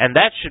 And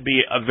that should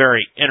be a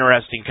very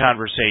interesting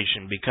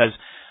conversation because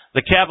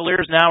the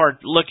Cavaliers now are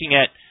looking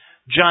at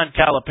John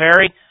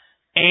Calipari,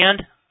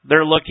 and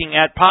they're looking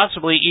at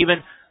possibly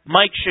even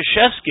Mike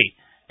Krzyzewski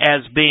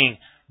as being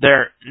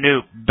their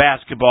new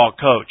basketball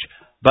coach.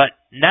 But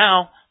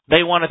now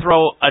they want to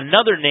throw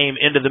another name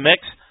into the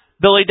mix,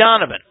 Billy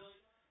Donovan.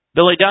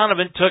 Billy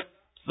Donovan took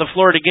the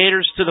Florida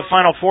Gators to the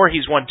Final Four.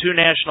 He's won 2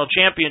 national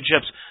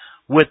championships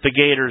with the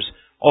Gators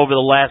over the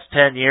last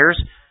 10 years.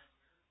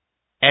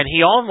 And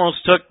he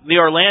almost took the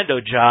Orlando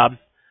job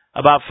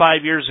about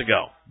 5 years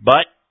ago.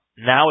 But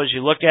now as you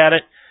look at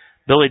it,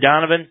 Billy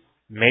Donovan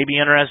may be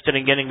interested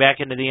in getting back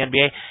into the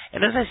NBA.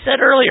 And as I said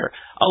earlier,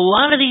 a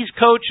lot of these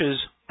coaches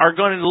are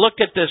going to look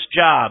at this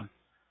job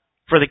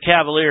for the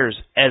Cavaliers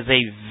as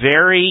a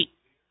very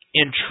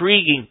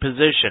intriguing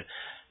position,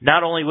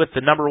 not only with the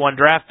number 1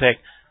 draft pick,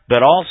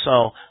 but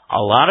also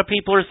a lot of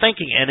people are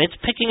thinking, and it's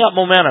picking up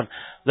momentum,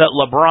 that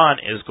LeBron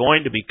is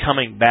going to be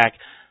coming back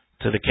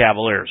to the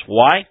Cavaliers.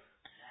 Why?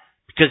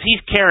 Because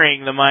he's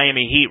carrying the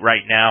Miami Heat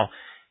right now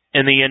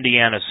in the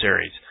Indiana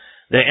series.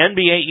 The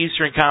NBA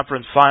Eastern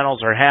Conference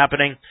Finals are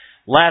happening.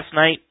 Last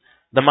night,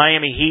 the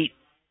Miami Heat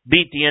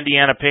beat the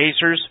Indiana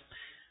Pacers,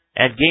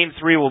 and Game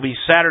 3 will be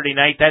Saturday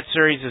night. That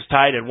series is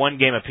tied at 1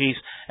 game apiece,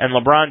 and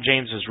LeBron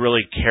James is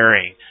really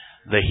carrying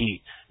the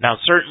Heat. Now,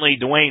 certainly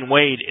Dwayne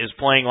Wade is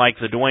playing like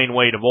the Dwayne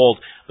Wade of old,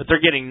 but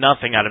they're getting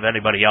nothing out of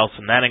anybody else,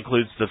 and that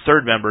includes the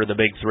third member of the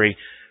Big Three,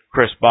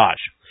 Chris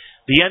Bosh.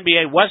 The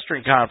NBA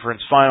Western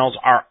Conference Finals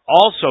are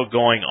also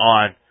going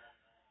on,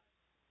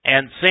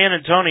 and San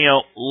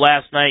Antonio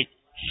last night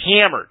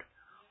hammered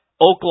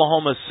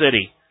Oklahoma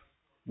City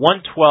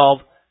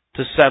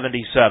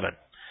 112-77.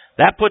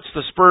 That puts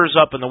the Spurs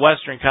up in the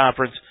Western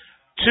Conference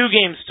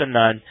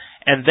 2-0,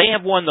 and they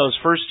have won those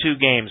first 2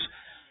 games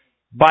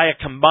by a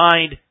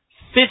combined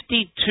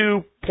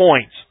 52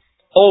 points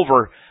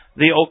over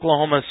the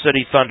Oklahoma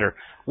City Thunder.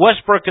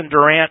 Westbrook and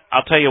Durant,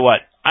 I'll tell you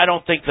what, I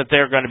don't think that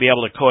they're going to be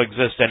able to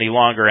coexist any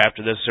longer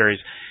after this series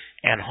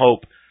and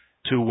hope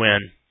to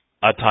win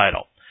a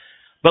title.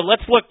 But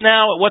let's look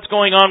now at what's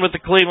going on with the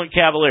Cleveland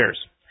Cavaliers.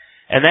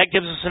 And that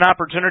gives us an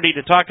opportunity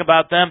to talk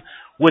about them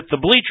with the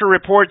Bleacher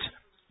Report's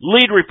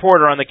lead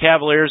reporter on the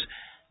Cavaliers,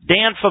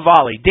 Dan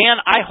Favale.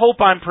 Dan, I hope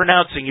I'm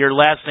pronouncing your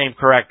last name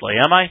correctly,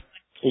 am I?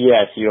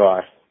 Yes, you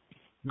are.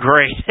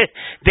 Great.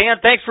 Dan,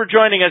 thanks for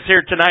joining us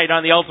here tonight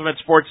on the Ultimate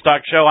Sports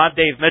Talk Show. I'm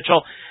Dave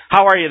Mitchell.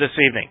 How are you this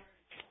evening?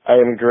 I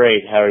am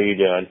great. How are you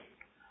doing?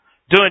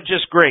 Doing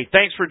just great.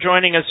 Thanks for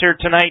joining us here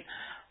tonight.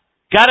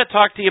 Got to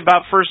talk to you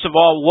about, first of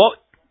all, what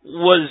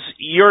was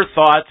your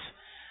thoughts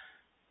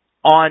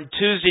on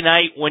Tuesday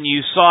night when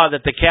you saw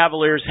that the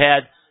Cavaliers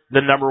had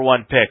the number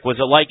one pick? Was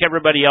it like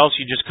everybody else?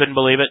 You just couldn't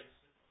believe it?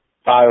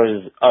 I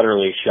was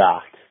utterly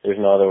shocked. There's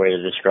no other way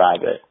to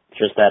describe it.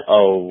 Just that,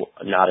 oh,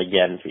 not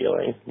again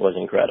feeling was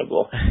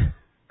incredible.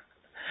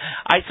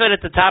 I said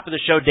at the top of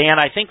the show, Dan,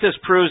 I think this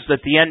proves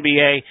that the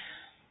NBA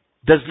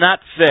does not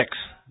fix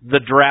the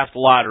draft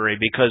lottery,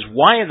 because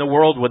why in the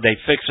world would they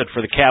fix it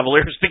for the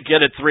Cavaliers to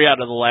get it 3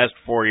 out of the last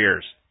 4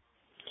 years?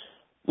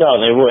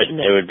 No, they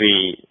wouldn't. It would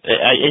be.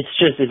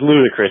 It's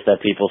ludicrous that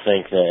people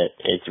think that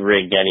it's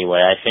rigged anyway.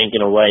 I think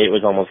in a way it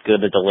was almost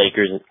good that the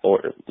Lakers,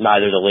 or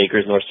neither the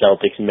Lakers nor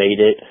Celtics, made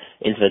it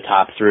into the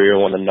top 3 or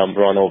won the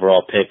number 1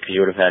 overall pick, because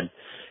you would have had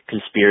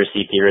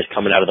conspiracy theorists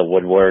coming out of the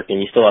woodwork,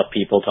 and you still have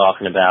people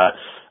talking about,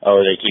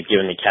 oh, they keep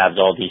giving the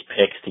Cavs all these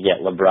picks to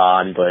get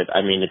LeBron, but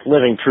I mean, it's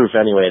living proof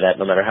anyway that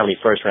no matter how many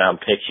first-round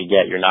picks you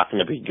get, you're not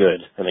going to be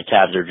good, and the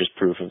Cavs are just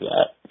proof of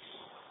that.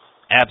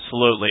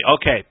 Absolutely.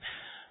 Okay.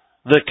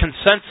 The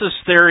consensus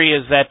theory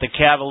is that the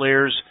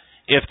Cavaliers,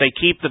 if they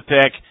keep the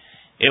pick,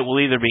 it will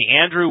either be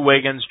Andrew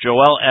Wiggins,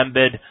 Joel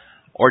Embiid,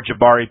 or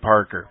Jabari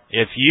Parker.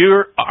 If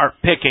you are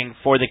picking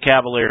for the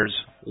Cavaliers,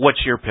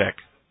 what's your pick?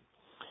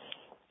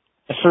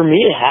 For me,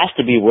 it has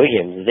to be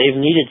Wiggins. They've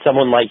needed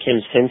someone like him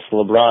since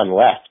LeBron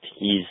left.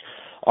 He's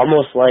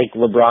almost like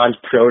LeBron's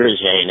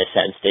protege in a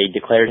sense. They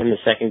declared him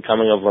the second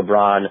coming of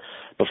LeBron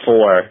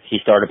before he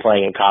started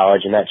playing in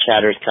college, and that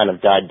chatter's kind of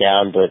died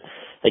down, but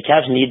the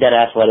Cavs need that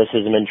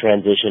athleticism in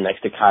transition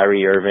next to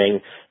Kyrie Irving,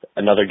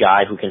 another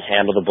guy who can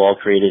handle the ball,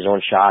 create his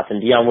own shots,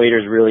 and Dion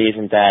Waiters really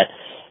isn't that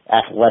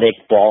athletic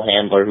ball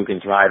handler who can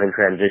thrive in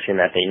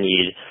transition that they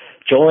need.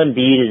 Joel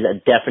Embiid is a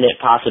definite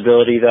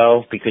possibility,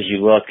 though, because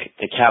you look,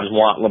 the Cavs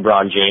want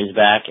LeBron James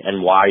back,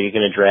 and why are you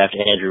going to draft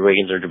Andrew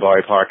Wiggins or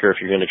Jabari Parker if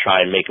you're going to try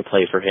and make a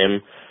play for him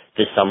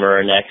this summer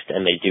or next,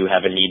 and they do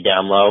have a need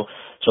down low?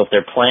 So if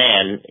their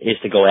plan is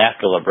to go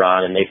after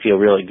LeBron and they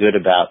feel really good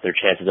about their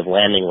chances of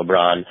landing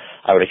LeBron,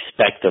 I would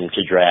expect them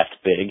to draft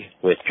big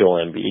with Joel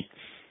Embiid.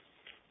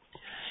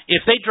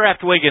 If they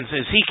draft Wiggins,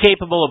 is he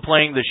capable of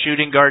playing the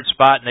shooting guard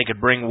spot and they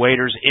could bring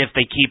Waiters if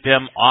they keep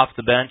him off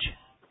the bench?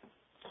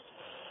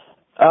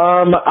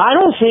 I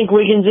don't think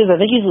Wiggins is. I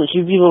think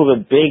he'd be a little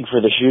bit big for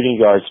the shooting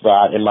guard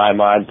spot in my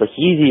mind, but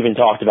he's even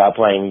talked about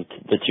playing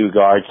the 2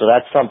 guards, so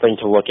that's something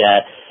to look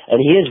at. And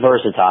he is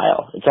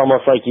versatile. It's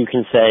almost like you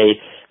can say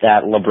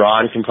that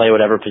LeBron can play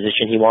whatever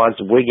position he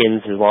wants.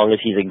 Wiggins, as long as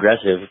he's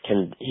aggressive,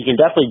 can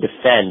definitely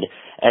defend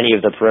any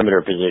of the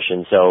perimeter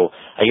positions. So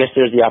I guess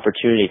there's the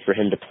opportunity for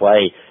him to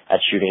play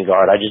at shooting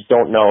guard. I just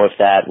don't know if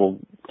that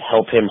will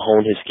help him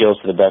hone his skills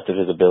to the best of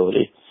his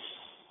ability.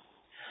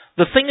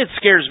 The thing that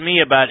scares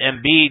me about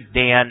Embiid,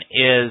 Dan,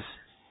 is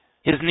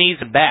his knees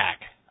and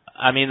back.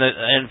 I mean,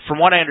 and from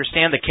what I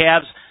understand, the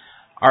Cavs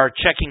are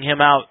checking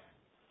him out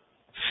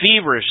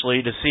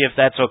feverishly to see if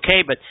that's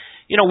okay. But,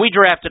 you know, we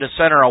drafted a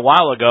center a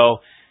while ago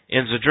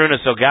in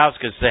Zydrunas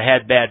Ilgauskas that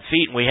had bad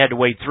feet, and we had to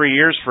wait 3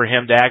 years for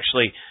him to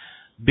actually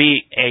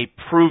be a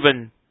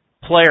proven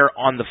player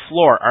on the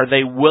floor. Are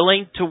they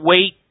willing to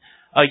wait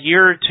a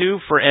year or two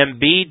for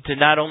Embiid to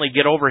not only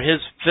get over his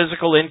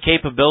physical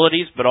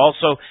incapabilities, but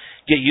also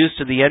get used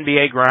to the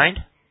NBA grind?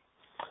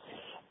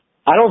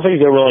 I don't think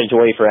they're willing to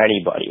wait for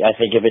anybody. I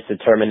think if it's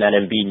determined that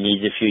Embiid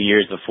needs a few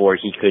years before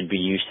he could be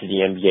used to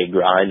the NBA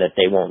grind, that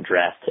they won't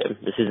draft him.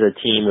 This is a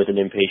team with an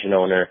impatient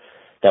owner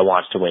that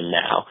wants to win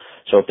now.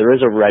 So if there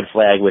is a red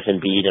flag with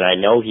Embiid, and I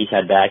know he's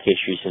had back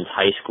issues since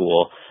high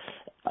school,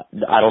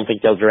 I don't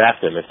think they'll draft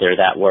him if they're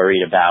that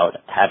worried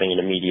about having an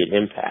immediate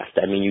impact.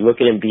 I mean, you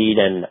look at Embiid,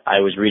 and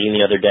I was reading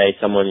the other day,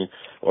 someone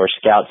or a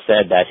scout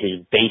said that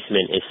his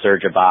basement is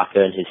Serge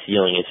Ibaka and his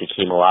ceiling is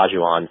Hakeem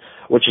Olajuwon,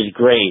 which is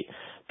great,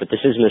 but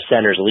this isn't a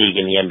center's league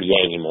in the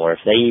NBA anymore.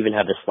 If they even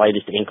have the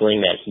slightest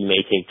inkling that he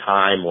may take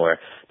time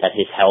or that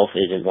his health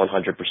isn't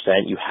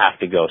 100%, you have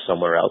to go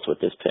somewhere else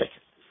with this pick.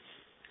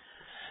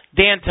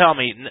 Dan, tell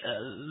me,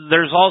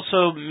 there's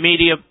also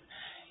media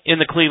in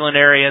the Cleveland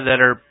area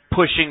that are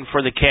pushing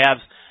for the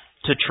Cavs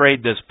to trade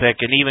this pick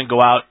and even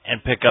go out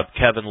and pick up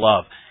Kevin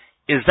Love.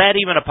 Is that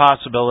even a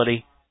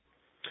possibility?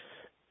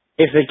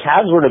 If the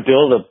Cavs were to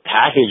build a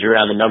package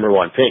around the number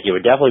 1 pick, it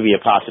would definitely be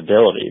a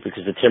possibility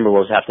because the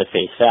Timberwolves have to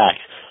face facts.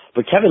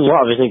 But Kevin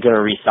Love isn't going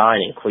to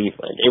re-sign in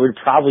Cleveland. It would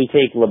probably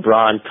take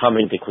LeBron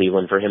coming to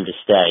Cleveland for him to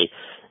stay,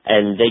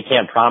 and they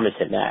can't promise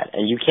him that.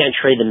 And you can't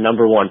trade the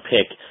number 1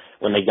 pick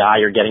when the guy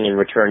you're getting in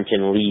return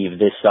can leave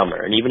this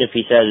summer. And even if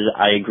he says,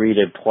 I agree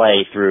to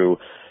play through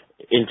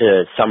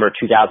into summer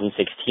 2016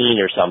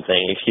 or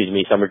something, it's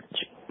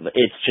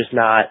just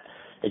not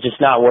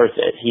worth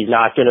it. He's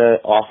not going to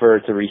offer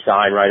to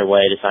re-sign right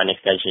away, to sign an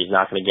extension. He's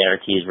not going to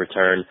guarantee his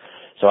return.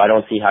 So I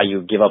don't see how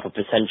you give up a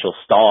potential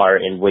star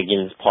in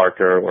Wiggins,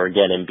 Parker, or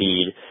again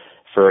Embiid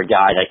for a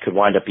guy that could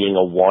wind up being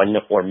a 1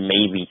 or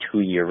maybe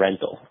 2-year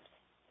rental.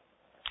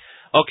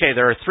 Okay,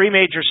 there are 3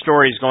 major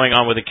stories going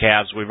on with the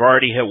Cavs. We've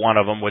already hit one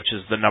of them, which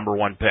is the number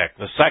 1 pick.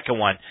 The second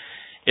one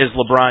is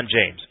LeBron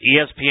James.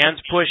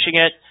 ESPN's pushing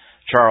it.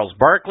 Charles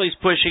Barkley's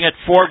pushing it.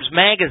 Forbes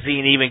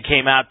magazine even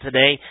came out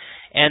today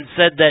and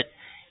said that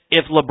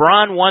if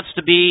LeBron wants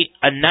to be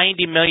a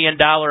 $90 million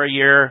a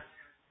year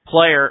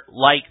player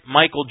like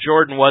Michael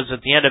Jordan was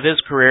at the end of his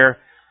career,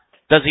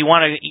 does he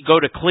want to go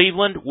to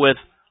Cleveland with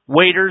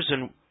Waiters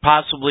and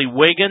possibly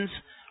Wiggins,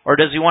 or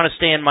does he want to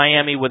stay in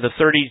Miami with a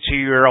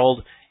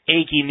 32-year-old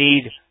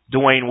achy-kneed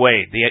Dwayne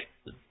Wade?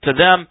 To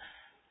them,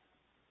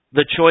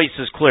 the choice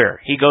is clear.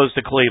 He goes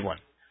to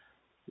Cleveland.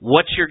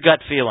 What's your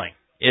gut feeling?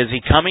 Is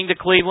he coming to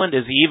Cleveland?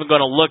 Is he even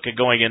going to look at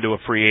going into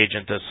a free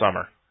agent this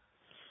summer?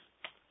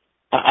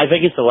 I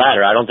think it's the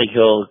latter. I don't think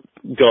he'll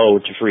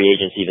go to free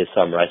agency this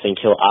summer. I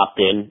think he'll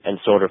opt in and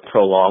sort of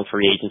prolong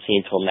free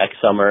agency until next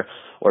summer,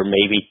 or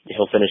maybe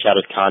he'll finish out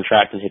his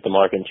contract and hit the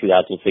market in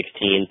 2016.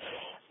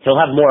 He'll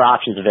have more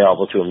options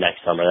available to him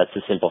next summer. That's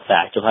the simple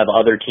fact. He'll have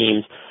other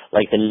teams,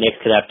 like the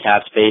Knicks could have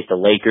cap space. The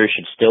Lakers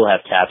should still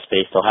have cap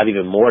space. They'll have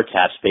even more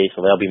cap space,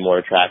 so they'll be more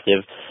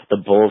attractive.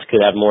 The Bulls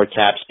could have more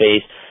cap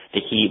space. The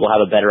Heat will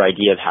have a better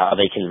idea of how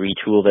they can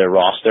retool their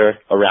roster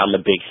around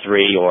the Big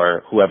Three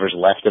or whoever's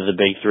left of the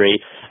Big Three.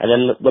 And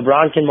then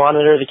LeBron can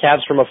monitor the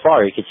Cavs from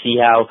afar. He could see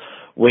how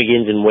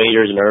Wiggins and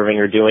Waiters and Irving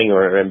are doing,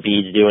 or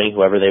Embiid's doing,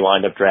 whoever they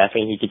wind up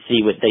drafting. He could see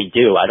what they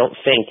do. I don't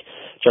think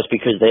just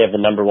because they have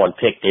the number one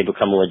pick, they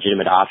become a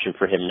legitimate option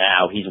for him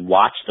now. He's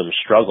watched them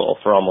struggle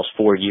for almost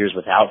 4 years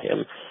without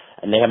him,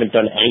 and they haven't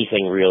done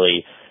anything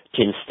really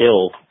to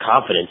instill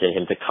confidence in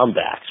him to come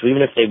back. So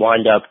even if they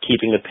wind up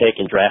keeping the pick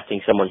and drafting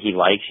someone he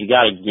likes, you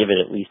got to give it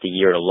at least a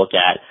year to look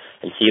at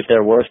and see if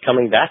they're worth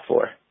coming back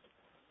for.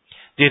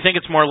 Do you think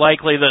it's more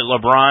likely that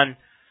LeBron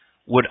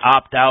would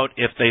opt out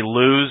if they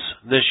lose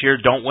this year,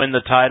 don't win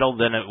the title,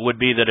 than it would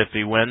be that if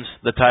he wins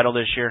the title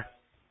this year?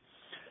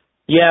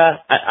 Yeah,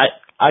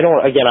 I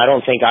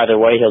don't think either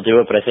way he'll do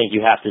it, but I think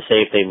you have to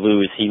say if they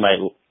lose, he might,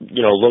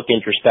 look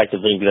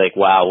introspectively and be like,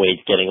 wow,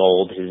 Wade's getting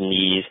old, his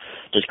knees,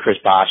 does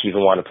Chris Bosh even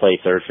want to play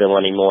third fiddle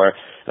anymore?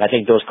 And I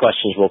think those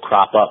questions will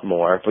crop up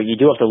more, but you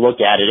do have to look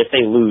at it. If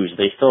they lose,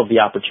 they still have the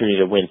opportunity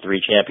to win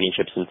 3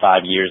 championships in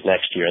 5 years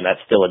next year, and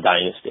that's still a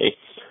dynasty.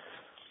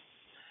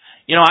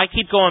 I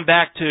keep going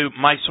back to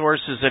my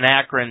sources in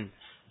Akron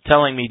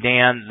telling me,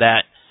 Dan,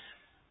 that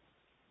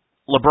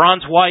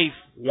LeBron's wife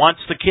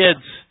wants the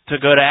kids to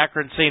go to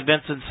Akron St.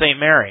 Vincent St.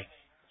 Mary.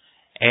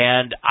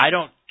 And I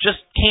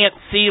can't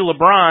see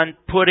LeBron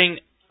putting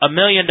 $1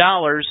 million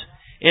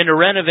into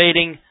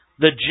renovating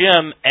the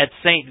gym at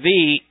St.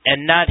 V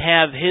and not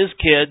have his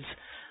kids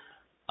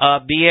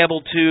be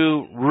able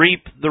to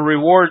reap the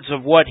rewards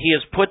of what he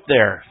has put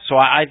there. So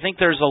I think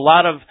there's a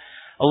lot of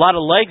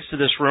legs to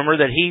this rumor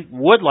that he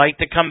would like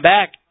to come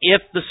back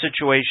if the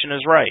situation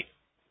is right.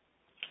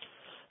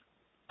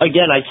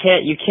 Again,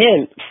 you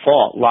can't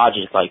fault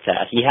logic like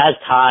that. He has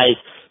ties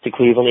to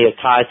Cleveland. He has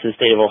ties to the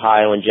state of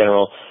Ohio in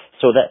general.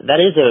 So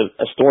that is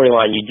a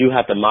storyline you do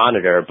have to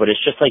monitor, but it's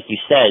just like you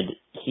said,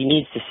 he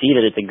needs to see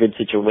that it's a good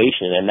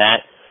situation, and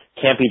that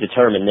can't be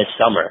determined this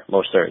summer,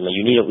 most certainly.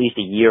 You need at least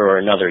a year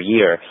or another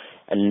year,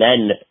 and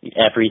then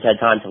after he's had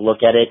time to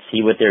look at it,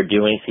 see what they're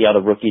doing, see how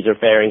the rookies are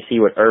faring,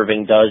 see what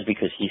Irving does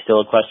because he's still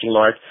a question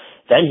mark,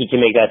 then he can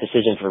make that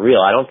decision for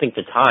real. I don't think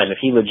the time, if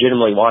he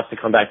legitimately wants to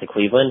come back to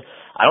Cleveland,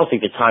 I don't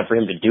think the time for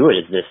him to do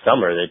it is this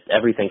summer, that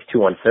everything's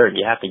too uncertain.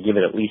 You have to give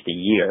it at least a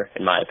year,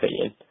 in my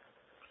opinion.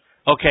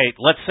 Okay,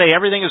 let's say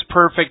everything is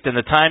perfect and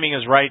the timing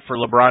is right for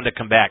LeBron to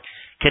come back.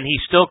 Can he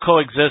still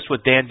coexist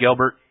with Dan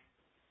Gilbert?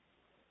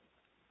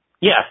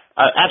 Yeah,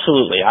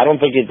 absolutely. I don't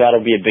think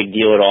that'll be a big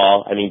deal at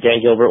all. I mean,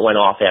 Dan Gilbert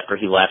went off after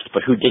he left,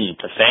 but who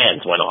didn't? The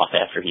fans went off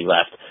after he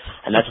left.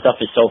 And that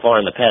stuff is so far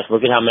in the past.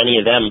 Look at how many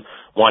of them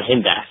want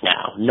him back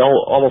now.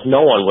 Almost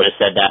no one would have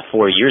said that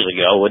 4 years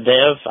ago, would they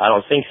have? I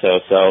don't think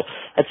so. So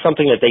that's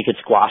something that they could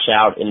squash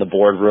out in the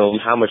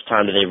boardroom. How much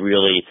time do they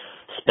really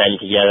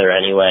spend together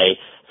anyway?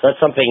 So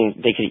that's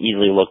something they could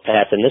easily look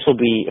past. And this will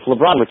be, if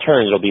LeBron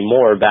returns, it'll be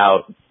more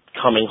about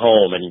coming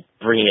home and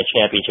bringing a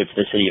championship to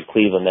the city of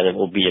Cleveland than it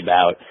will be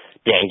about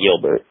Dan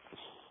Gilbert.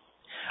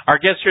 Our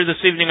guest here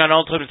this evening on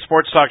Ultimate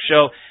Sports Talk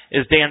Show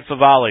is Dan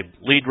Favale,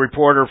 lead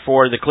reporter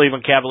for the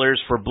Cleveland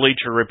Cavaliers for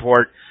Bleacher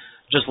Report.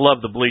 Just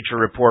love the Bleacher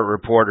Report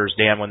reporters,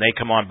 Dan. When they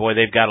come on, boy,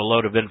 they've got a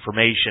load of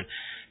information.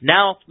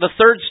 Now, the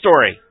third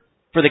story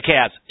for the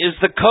Cavs is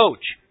the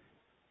coach.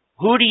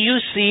 Who do you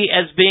see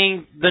as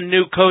being the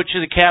new coach of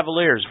the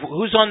Cavaliers?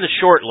 Who's on the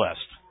short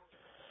list?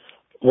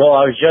 Well,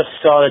 I just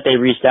saw that they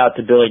reached out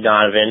to Billy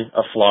Donovan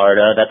of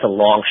Florida. That's a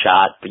long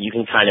shot, but you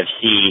can kind of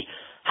see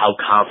how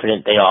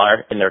confident they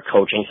are in their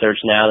coaching search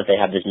now that they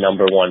have this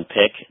number one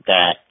pick,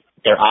 that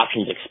their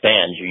options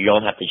expand. You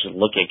don't have to just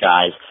look at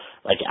guys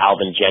like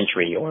Alvin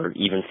Gentry or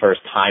even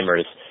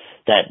first-timers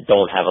that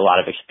don't have a lot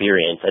of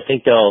experience. I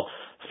think they'll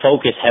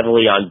focus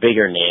heavily on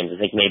bigger names. I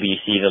think maybe you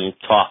see them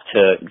talk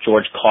to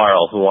George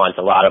Karl, who wants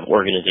a lot of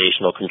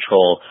organizational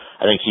control.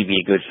 I think he'd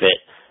be a good fit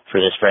for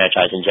this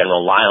franchise in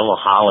general. Lionel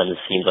Hollins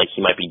seems like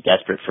he might be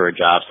desperate for a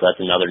job, so that's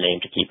another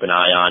name to keep an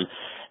eye on.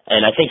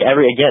 And I think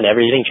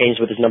everything changed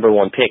with this number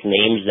one pick.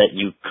 Names that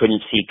you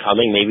couldn't see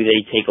coming. Maybe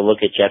they take a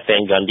look at Jeff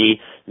Van Gundy.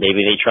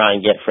 Maybe they try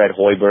and get Fred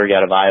Hoiberg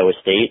out of Iowa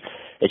State.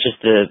 It's just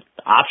the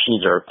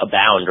options are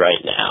abound right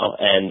now.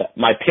 And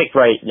my pick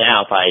right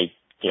now, if I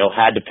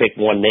had to pick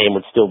one name,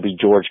 would still be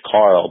George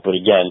Karl. But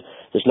again,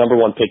 this number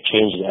one pick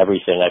changes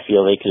everything. I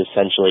feel they could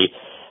essentially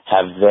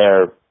have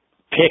their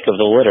pick of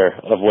the litter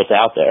of what's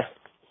out there.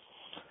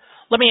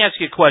 Let me ask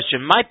you a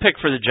question. My pick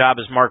for the job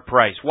is Mark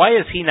Price. Why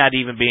is he not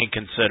even being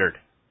considered?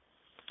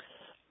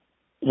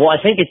 Well,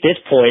 I think at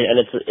this point, and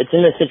it's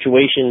in a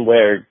situation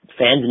where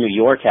fans in New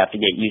York have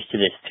to get used to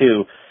this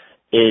too,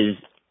 is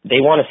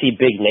they want to see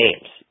big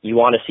names. You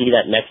want to see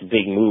that next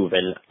big move,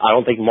 and I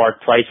don't think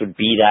Mark Price would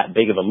be that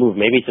big of a move.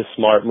 Maybe it's a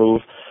smart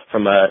move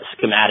from a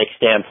schematic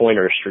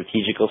standpoint or a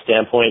strategical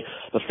standpoint,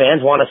 but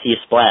fans want to see a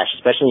splash,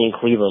 especially in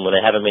Cleveland where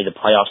they haven't made the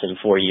playoffs in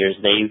 4 years.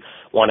 They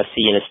want to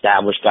see an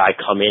established guy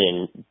come in and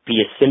be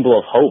a symbol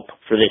of hope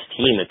for this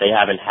team that they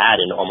haven't had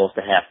in almost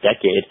a half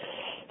decade.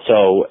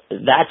 So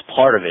that's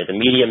part of it. The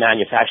media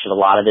manufactured a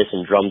lot of this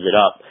and drums it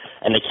up.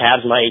 And the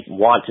Cavs might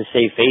want to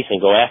save face and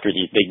go after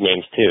these big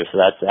names too. So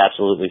that's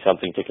absolutely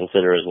something to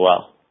consider as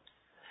well.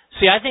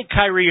 See, I think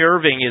Kyrie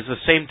Irving is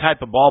the same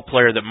type of ball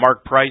player that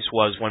Mark Price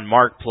was when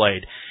Mark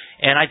played.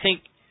 And I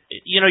think,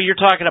 you're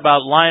talking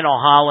about Lionel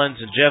Hollins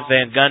and Jeff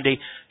Van Gundy.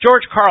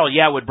 George Karl,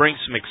 would bring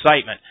some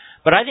excitement.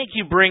 But I think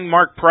you bring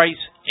Mark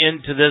Price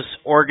into this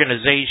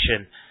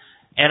organization,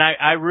 and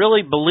I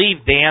really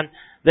believe, Dan,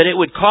 that it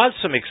would cause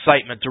some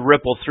excitement to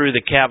ripple through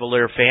the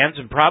Cavalier fans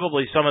and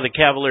probably some of the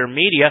Cavalier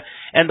media,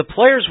 and the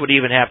players would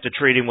even have to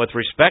treat him with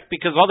respect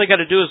because all they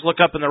got to do is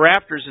look up in the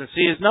rafters and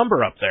see his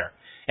number up there.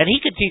 And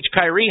he could teach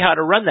Kyrie how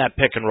to run that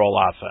pick-and-roll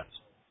offense.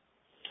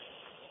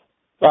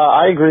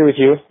 I agree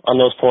with you on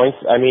those points.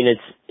 I mean,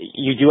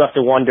 you do have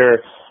to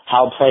wonder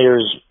how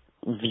players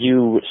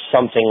view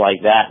something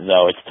like that,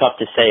 though. It's tough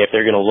to say if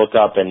they're going to look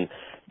up and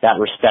that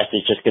respect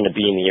is just going to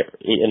be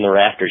in the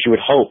rafters. You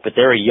would hope, but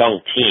they're a young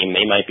team.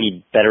 They might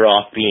be better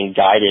off being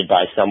guided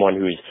by someone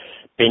who's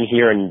been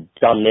here and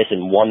done this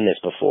and won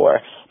this before.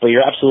 But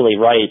you're absolutely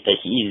right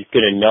that he's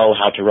going to know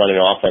how to run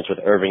an offense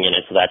with Irving in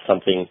it, so that's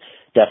something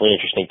definitely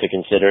interesting to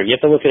consider. You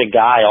have to look at a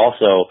guy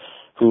also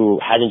who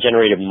hasn't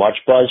generated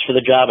much buzz for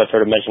the job. I've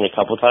heard him mentioned a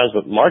couple of times,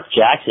 but Mark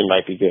Jackson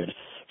might be good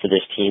for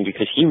this team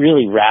because he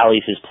really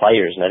rallies his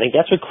players, and I think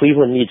that's what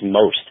Cleveland needs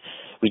most.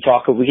 We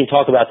can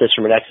talk about this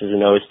from an X's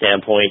and O's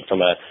standpoint,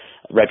 from a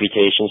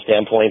reputation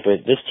standpoint,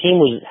 but this team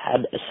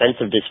had a sense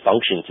of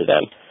dysfunction to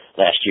them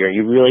last year.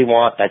 You really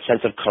want that sense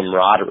of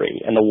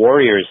camaraderie. And the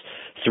Warriors,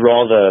 through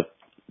all the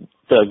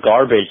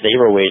garbage they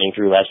were wading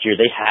through last year,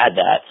 they had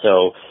that.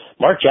 So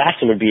Mark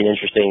Jackson would be an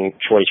interesting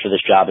choice for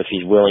this job if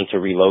he's willing to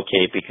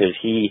relocate because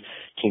he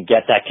can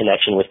get that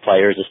connection with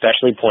players,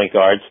 especially point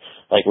guards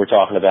like we're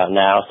talking about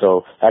now.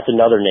 So that's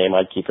another name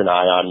I'd keep an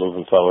eye on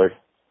moving forward.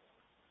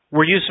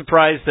 Were you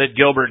surprised that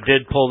Gilbert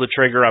did pull the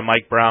trigger on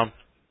Mike Brown?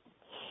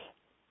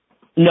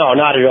 No,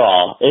 not at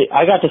all.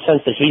 I got the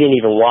sense that he didn't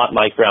even want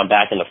Mike Brown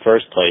back in the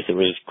first place. It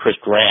was Chris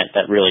Grant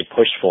that really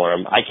pushed for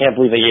him. I can't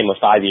believe they gave him a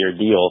 5-year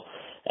deal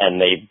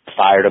and they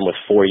fired him with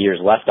 4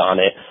 years left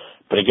on it.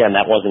 But again,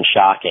 that wasn't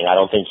shocking. I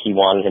don't think he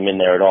wanted him in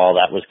there at all.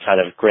 That was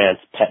kind of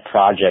Grant's pet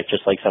project,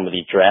 just like some of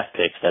these draft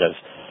picks that have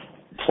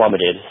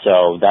plummeted.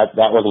 So that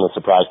wasn't a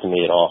surprise to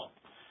me at all.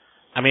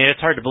 I mean,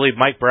 it's hard to believe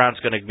Mike Brown's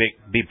going to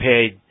be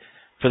paid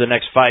for the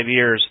next 5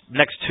 years,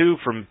 next two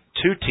from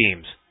two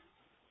teams,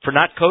 for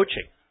not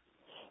coaching.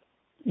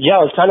 Yeah,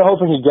 I was kind of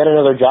hoping he'd get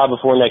another job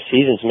before next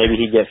season, so maybe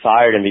he'd get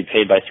fired and be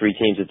paid by 3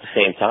 teams at the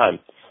same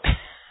time.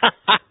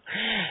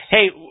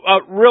 Hey,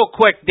 real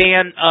quick,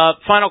 Dan,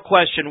 final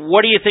question.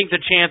 What do you think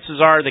the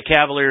chances are the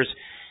Cavaliers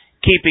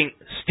keeping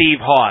Steve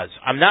Hawes?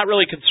 I'm not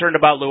really concerned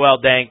about Luol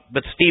Deng,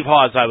 but Steve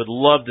Hawes I would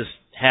love to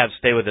have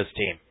stay with this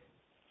team.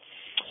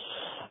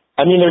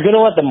 I mean, they're going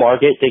to let the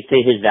market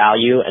dictate his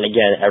value, and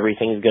again,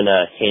 everything's going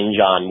to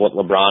hinge on what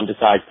LeBron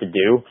decides to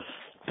do,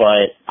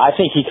 but I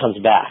think he comes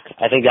back.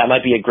 I think that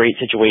might be a great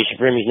situation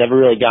for him. He's never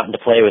really gotten to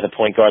play with a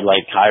point guard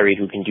like Kyrie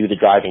who can do the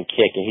driving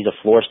kick, and he's a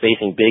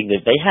floor-spacing big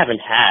that they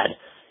haven't had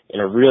in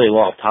a really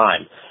long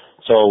time.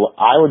 So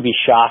I would be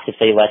shocked if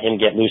they let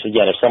him get loose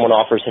again. If someone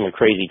offers him a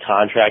crazy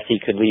contract,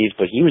 he could leave,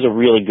 but he was a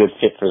really good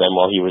fit for them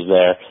while he was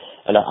there,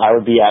 and I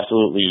would be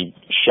absolutely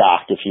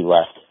shocked if he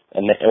left.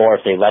 Or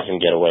if they let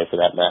him get away,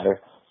 for that matter.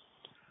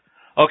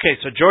 Okay,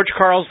 so George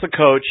Karl's the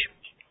coach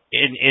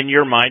in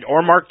your mind,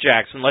 or Mark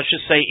Jackson. Let's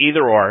just say either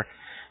or.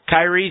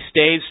 Kyrie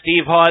stays,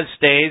 Steve Hawes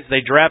stays.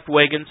 They draft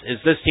Wiggins. Is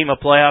this team a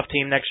playoff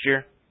team next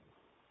year?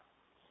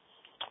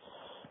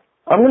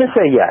 I'm going to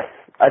say yes.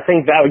 I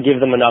think that would give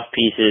them enough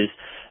pieces,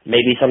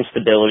 maybe some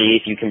stability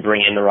if you can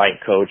bring in the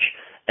right coach.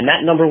 And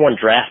that number one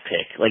draft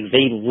pick, like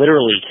they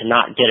literally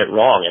cannot get it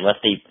wrong unless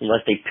they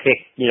pick,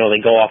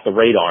 they go off the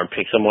radar and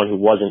pick someone who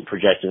wasn't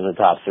projected in the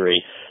top 3.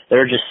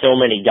 There are just so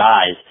many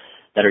guys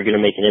that are going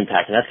to make an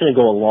impact, and that's going to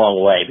go a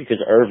long way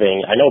because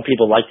Irving, I know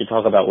people like to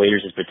talk about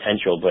Waiters'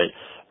 potential, but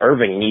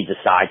Irving needs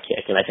a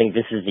sidekick, and I think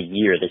this is the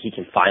year that he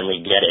can finally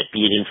get it,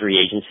 be it in free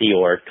agency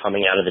or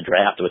coming out of the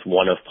draft with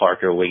one of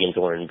Parker, Wiggins,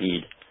 or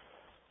Embiid.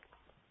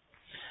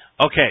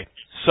 Okay,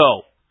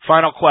 so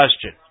final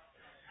question.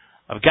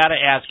 I've got to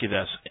ask you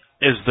this.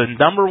 Is the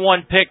number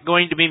one pick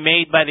going to be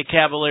made by the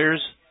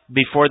Cavaliers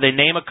before they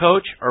name a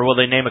coach, or will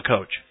they name a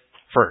coach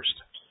first?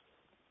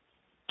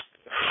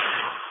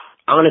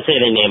 I'm going to say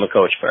they name a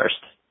coach first.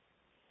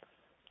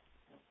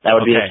 That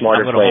would be a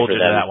smarter play for them. I'm going to hold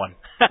you to that one.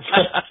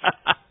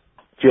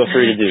 Feel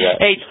free to do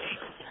that. Hey,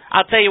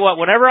 I'll tell you what.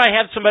 Whenever I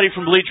have somebody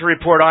from Bleacher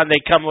Report on, they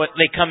come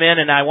in,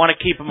 and I want to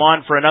keep them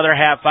on for another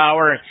half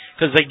hour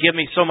because they give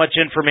me so much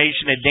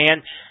information. And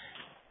Dan,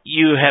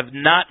 you have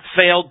not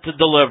failed to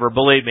deliver.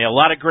 Believe me, a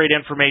lot of great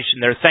information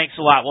there. Thanks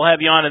a lot. We'll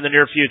have you on in the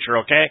near future.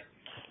 Okay?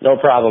 No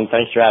problem.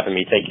 Thanks for having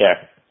me. Take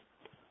care.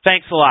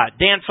 Thanks a lot,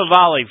 Dan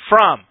Favale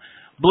from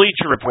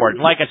Bleacher Report.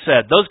 And like I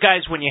said, those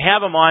guys, when you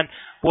have them on,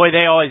 boy,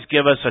 they always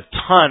give us a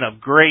ton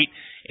of great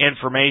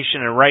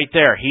information. And right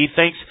there, he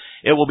thinks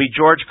it will be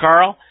George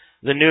Karl,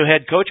 the new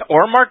head coach,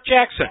 or Mark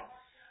Jackson,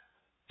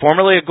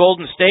 formerly of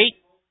Golden State.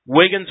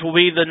 Wiggins will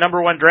be the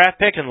number 1 draft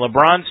pick, and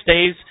LeBron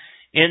stays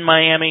in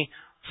Miami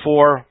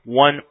for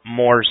one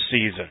more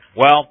season.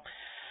 Well,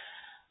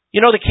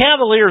 you know, the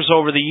Cavaliers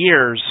over the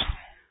years,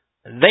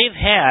 they've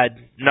had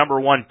number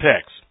 1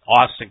 picks.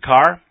 Austin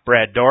Carr,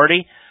 Brad Daugherty,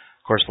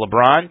 of course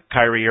LeBron,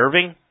 Kyrie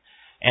Irving,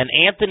 and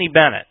Anthony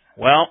Bennett.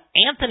 Well,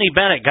 Anthony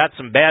Bennett got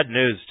some bad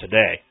news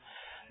today.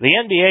 The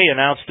NBA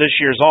announced this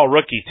year's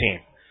all-rookie team,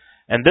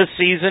 and this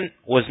season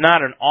was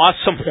not an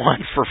awesome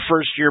one for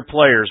first-year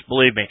players,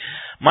 believe me.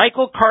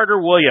 Michael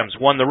Carter-Williams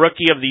won the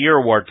Rookie of the Year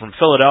award from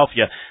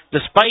Philadelphia,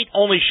 despite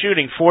only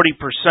shooting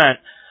 40%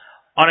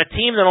 on a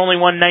team that only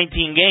won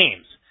 19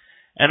 games.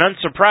 And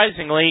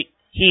unsurprisingly,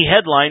 he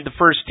headlined the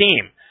first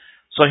team.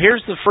 So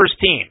here's the first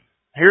team.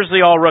 Here's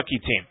the all-rookie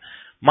team.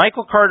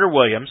 Michael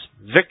Carter-Williams,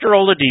 Victor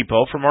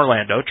Oladipo from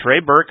Orlando, Trey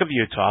Burke of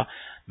Utah,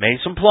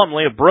 Mason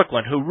Plumlee of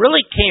Brooklyn, who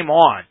really came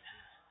on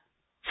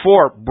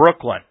for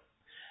Brooklyn,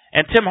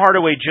 and Tim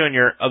Hardaway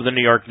Jr. of the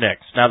New York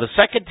Knicks. Now, the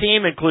second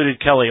team included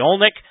Kelly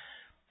Olynyk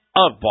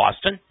of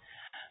Boston,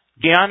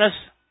 Giannis,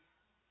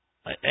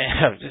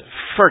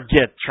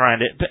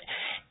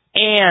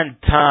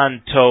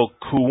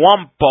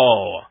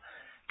 Antetokounmpo.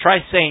 Try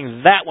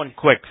saying that one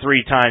quick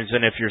 3 times,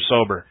 and if you're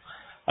sober,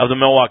 of the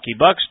Milwaukee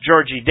Bucks,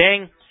 Georgie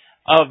Deng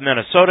of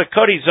Minnesota,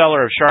 Cody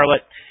Zeller of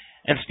Charlotte,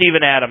 and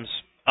Steven Adams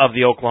of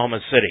the Oklahoma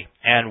City.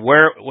 And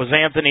where was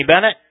Anthony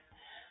Bennett?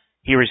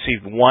 He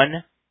received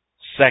 1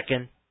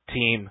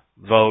 second-team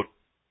vote.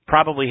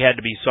 Probably had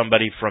to be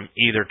somebody from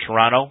either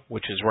Toronto,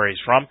 which is where he's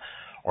from,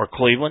 or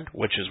Cleveland,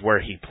 which is where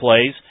he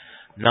plays.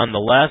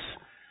 Nonetheless,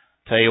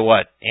 tell you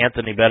what,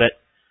 Anthony Bennett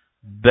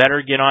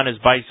better get on his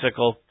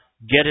bicycle,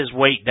 get his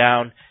weight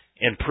down,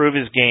 improve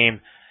his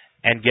game,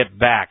 and get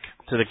back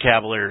to the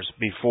Cavaliers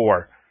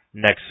before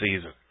next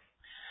season.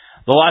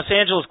 The Los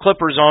Angeles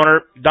Clippers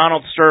owner,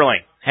 Donald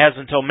Sterling, has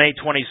until May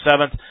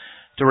 27th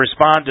to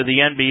respond to the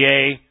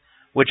NBA,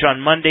 which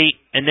on Monday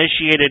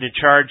initiated a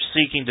charge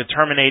seeking to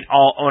terminate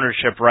all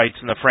ownership rights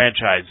in the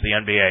franchise, the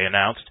NBA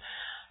announced.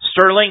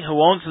 Sterling,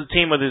 who owns the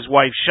team with his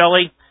wife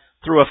Shelley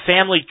through a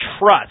family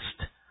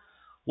trust,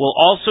 will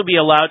also be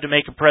allowed to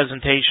make a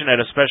presentation at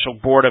a special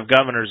Board of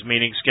Governors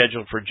meeting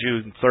scheduled for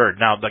June 3rd.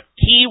 Now, the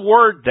key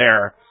word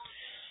there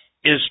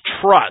is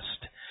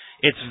trust.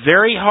 It's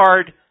very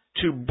hard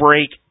to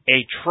break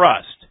a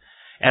trust.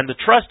 And the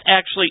trust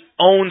actually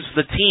owns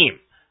the team,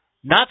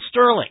 not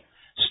Sterling.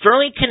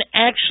 Sterling can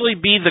actually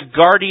be the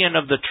guardian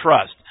of the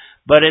trust,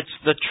 but it's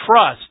the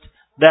trust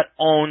that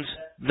owns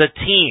the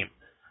team.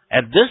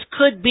 And this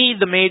could be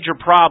the major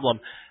problem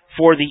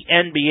for the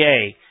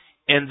NBA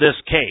in this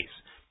case.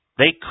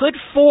 They could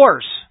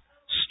force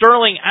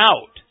Sterling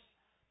out,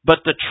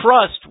 but the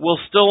trust will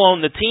still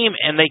own the team,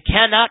 and they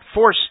cannot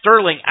force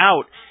Sterling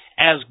out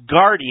as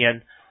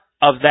guardian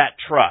of that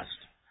trust.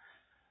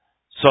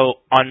 So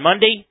on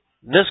Monday,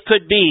 this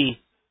could be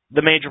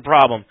the major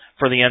problem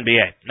for the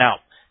NBA. Now,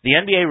 the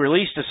NBA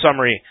released a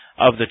summary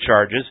of the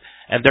charges,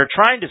 and they're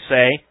trying to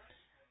say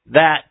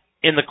that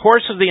in the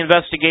course of the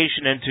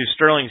investigation into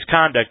Sterling's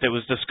conduct, it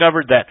was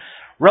discovered that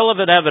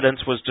relevant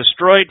evidence was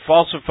destroyed,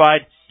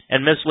 falsified,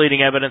 and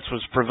misleading evidence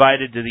was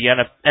provided to the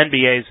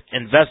NBA's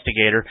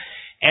investigator,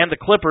 and the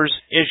Clippers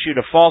issued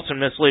a false and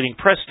misleading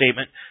press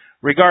statement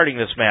regarding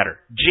this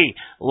matter. Gee,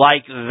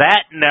 like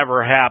that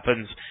never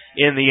happens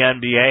in the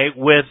NBA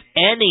with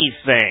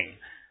anything.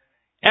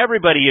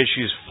 Everybody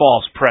issues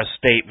false press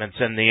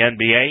statements in the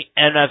NBA,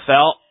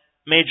 NFL,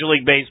 Major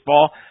League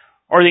Baseball,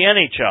 or the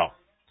NHL.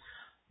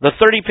 The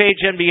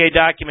 30-page NBA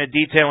document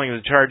detailing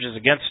the charges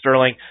against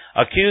Sterling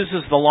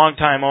accuses the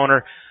longtime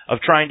owner of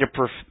trying to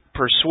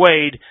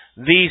persuade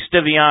V.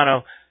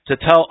 Stiviano to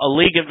tell a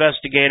league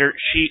investigator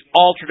she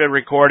altered a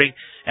recording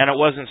and it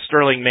wasn't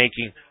Sterling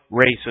making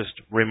racist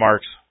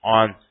remarks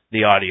on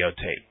the audio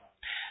tape.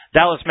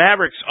 Dallas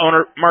Mavericks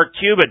owner Mark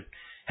Cuban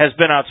has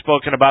been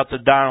outspoken about the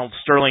Donald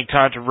Sterling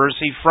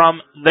controversy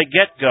from the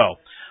get-go.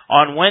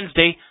 On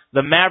Wednesday,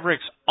 the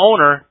Mavericks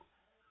owner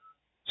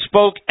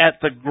spoke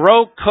at the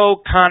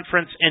GrowCo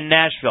conference in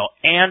Nashville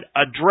and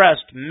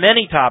addressed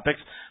many topics,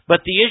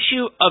 but the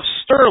issue of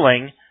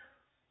Sterling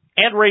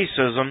and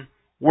racism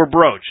were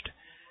broached.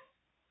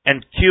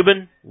 And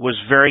Cuban was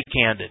very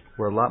candid.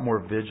 We're a lot more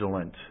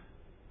vigilant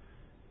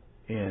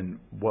in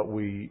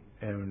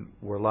and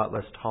we're a lot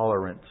less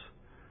tolerant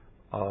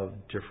of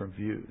different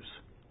views.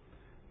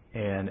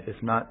 And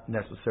it's not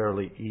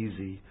necessarily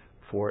easy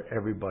for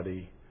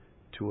everybody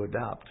to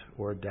adapt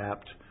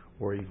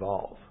or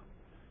evolve.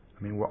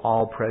 I mean, we're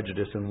all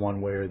prejudiced in one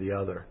way or the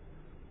other.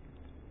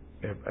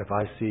 If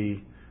I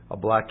see a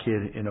black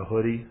kid in a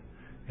hoodie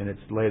and it's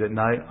late at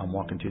night, I'm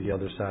walking to the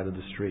other side of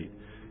the street.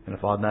 And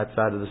if on that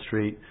side of the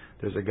street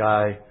there's a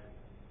guy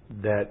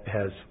that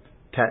has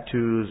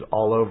tattoos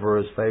all over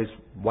his face,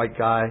 white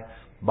guy,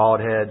 bald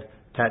head,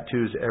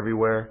 tattoos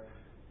everywhere,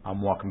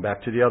 I'm walking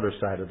back to the other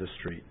side of the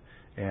street.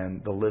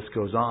 And the list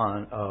goes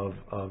on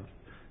of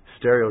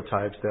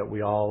stereotypes that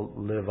we all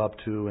live up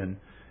to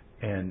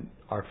and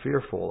are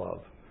fearful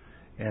of.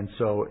 And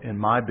so in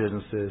my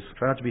businesses,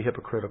 try not to be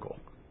hypocritical.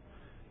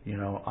 You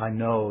know, I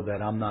know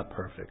that I'm not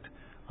perfect.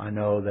 I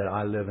know that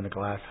I live in a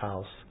glass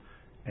house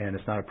and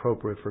it's not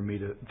appropriate for me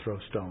to throw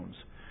stones.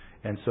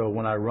 And so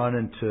when I run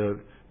into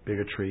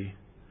bigotry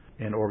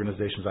in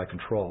organizations I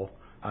control,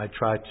 I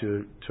try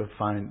to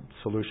find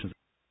solutions.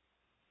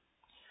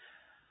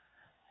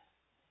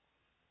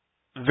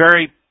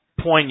 Very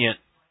poignant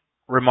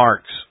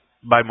remarks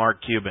by Mark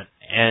Cuban.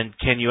 And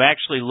can you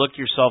actually look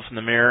yourself in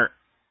the mirror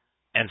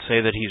and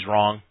say that he's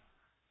wrong?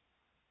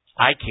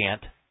 I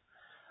can't.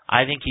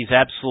 I think he's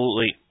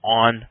absolutely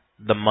on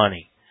the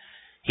money.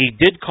 He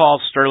did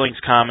call Sterling's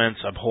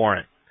comments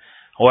abhorrent.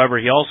 However,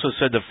 he also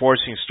said that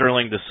forcing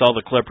Sterling to sell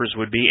the Clippers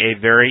would be a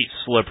very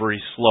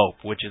slippery slope,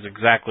 which is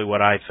exactly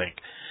what I think.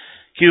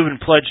 Cuban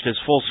pledged his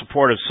full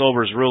support of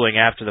Silver's ruling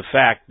after the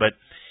fact, but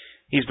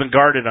he's been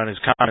guarded on his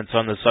comments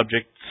on the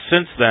subject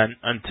since then,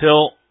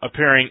 until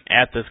appearing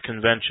at this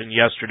convention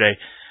yesterday,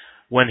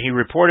 when he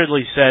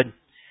reportedly said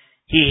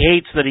he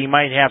hates that he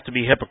might have to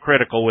be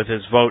hypocritical with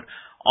his vote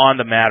on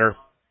the matter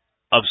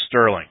of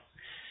Sterling.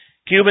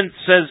 Cuban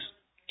says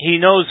he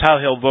knows how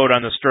he'll vote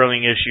on the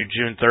Sterling issue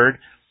June 3rd,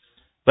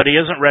 but he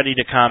isn't ready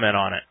to comment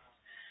on it.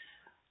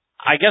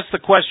 I guess the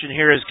question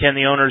here is, can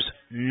the owners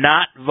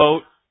not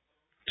vote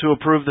to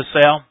approve the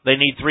sale? They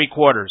need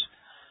 3/4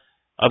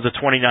 of the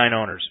 29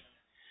 owners.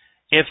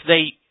 If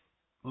they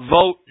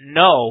vote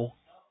no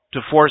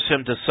to force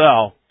him to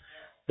sell,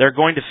 they're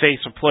going to face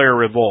a player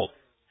revolt.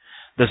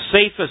 The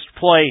safest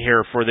play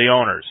here for the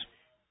owners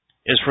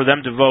is for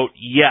them to vote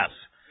yes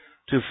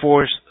to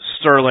force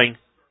Sterling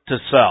to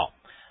sell.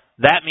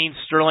 That means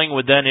Sterling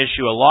would then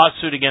issue a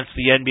lawsuit against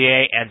the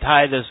NBA and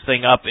tie this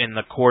thing up in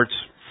the courts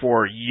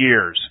for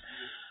years.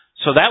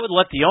 So that would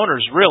let the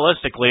owners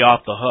realistically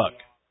off the hook.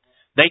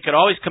 They could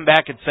always come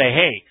back and say,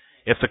 hey,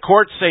 if the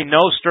courts say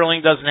no,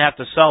 Sterling doesn't have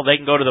to sell, they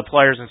can go to the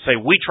players and say,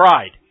 we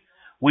tried.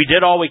 We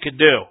did all we could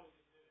do.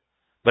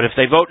 But if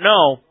they vote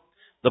no,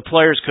 the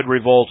players could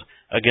revolt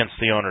against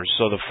the owners.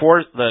 So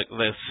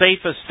the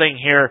safest thing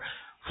here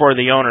for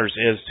the owners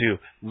is to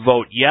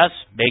vote yes,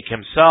 make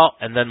him sell,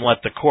 and then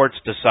let the courts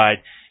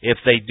decide if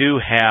they do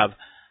have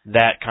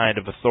that kind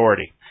of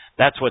authority.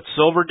 That's what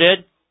Silver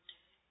did.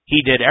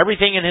 He did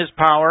everything in his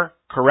power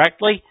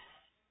correctly,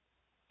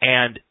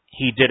 and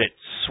he did it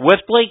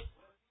swiftly,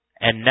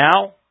 and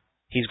now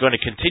he's going to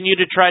continue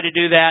to try to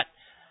do that,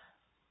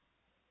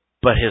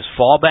 but his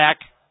fallback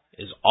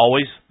is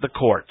always the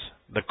courts.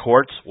 The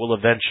courts will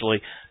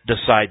eventually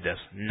decide this,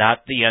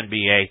 not the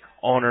NBA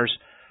owners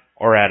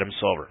or Adam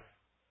Silver.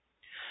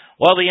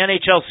 Well, the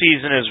NHL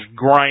season is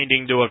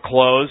grinding to a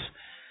close,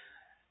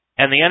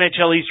 and the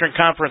NHL Eastern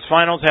Conference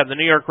Finals have the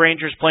New York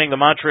Rangers playing the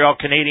Montreal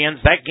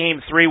Canadiens. That Game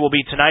 3 will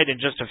be tonight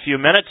in just a few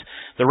minutes.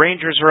 The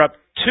Rangers are up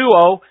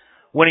 2-0,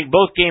 winning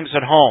both games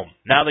at home.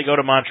 Now they go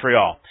to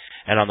Montreal.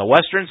 And on the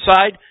western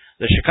side,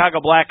 the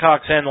Chicago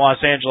Blackhawks and Los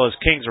Angeles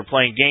Kings are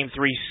playing Game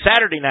 3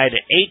 Saturday night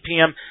at 8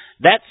 p.m.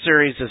 That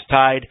series is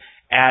tied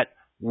at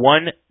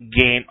 1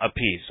 game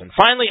apiece. And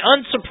finally,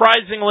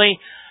 unsurprisingly,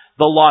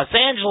 the Los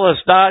Angeles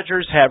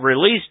Dodgers have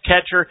released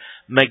catcher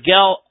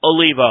Miguel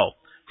Olivo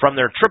from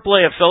their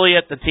AAA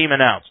affiliate, the team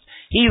announced.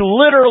 He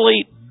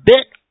literally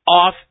bit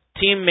off a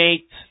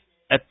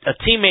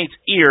teammate's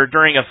ear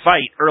during a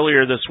fight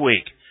earlier this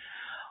week.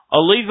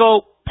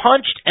 Olivo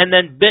punched and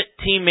then bit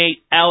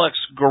teammate Alex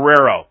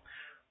Guerrero,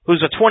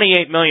 who's a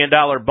 $28 million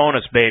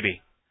bonus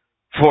baby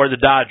for the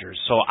Dodgers.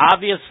 So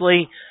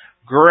obviously,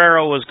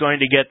 Guerrero was going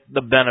to get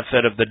the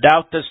benefit of the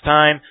doubt this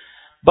time,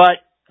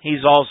 but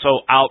he's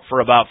also out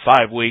for about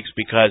 5 weeks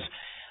because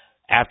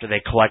after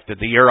they collected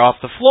the ear off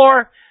the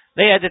floor,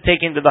 they had to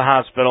take him to the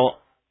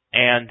hospital,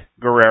 and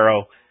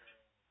Guerrero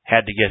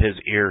had to get his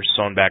ear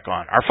sewn back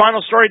on. Our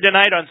final story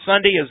tonight on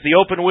Sunday is the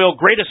open wheel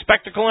greatest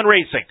spectacle in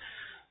racing,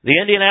 the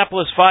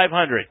Indianapolis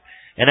 500.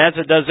 And as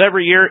it does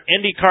every year,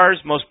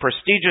 IndyCar's most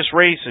prestigious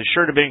race is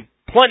sure to bring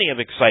plenty of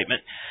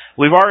excitement.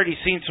 We've already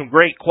seen some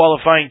great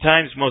qualifying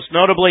times, most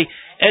notably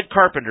Ed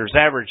Carpenter's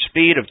average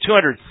speed of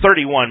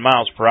 231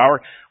 miles per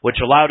hour, which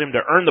allowed him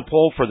to earn the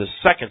pole for the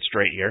second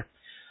straight year.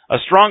 A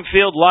strong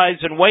field lies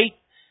in wait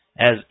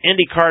as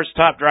IndyCar's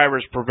top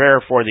drivers prepare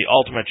for the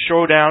ultimate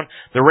showdown.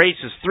 The race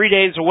is 3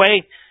 days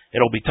away.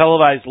 It'll be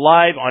televised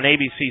live on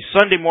ABC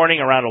Sunday morning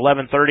around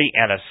 11:30.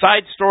 And a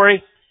side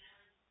story,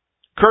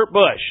 Kurt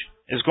Busch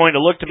is going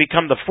to look to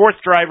become the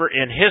fourth driver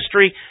in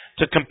history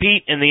to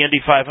compete in the Indy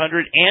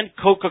 500 and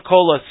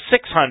Coca-Cola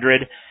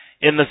 600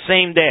 in the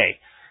same day.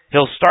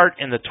 He'll start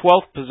in the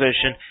 12th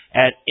position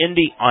at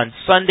Indy on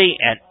Sunday,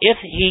 and if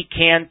he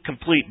can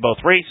complete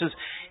both races,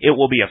 it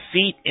will be a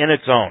feat in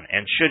its own.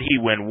 And should he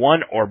win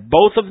one or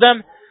both of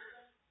them,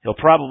 he'll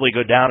probably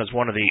go down as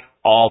one of the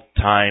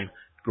all-time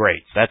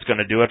greats. That's going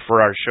to do it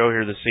for our show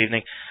here this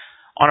evening.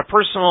 On a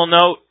personal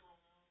note,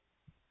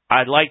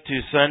 I'd like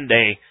to send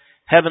a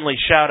heavenly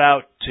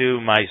shout-out to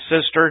my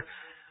sister,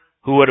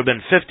 who would have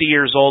been 50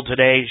 years old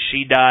today.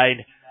 She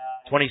died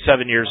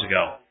 27 years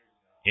ago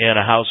in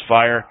a house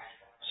fire.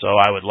 So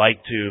I would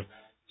like to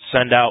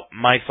send out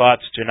my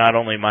thoughts to not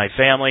only my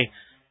family,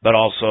 but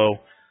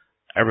also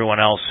everyone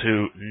else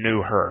who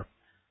knew her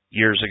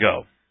years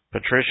ago.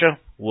 Patricia,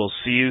 we'll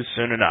see you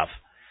soon enough.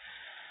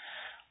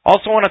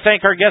 Also want to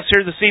thank our guests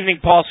here this evening,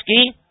 Paul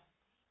Ski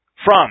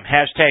from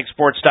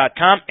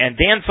 #sports.com and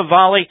Dan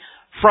Favale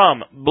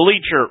from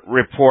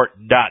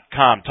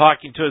BleacherReport.com,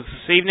 talking to us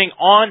this evening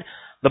on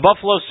the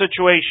Buffalo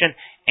situation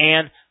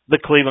and the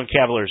Cleveland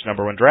Cavaliers'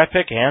 #1 draft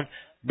pick and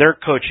their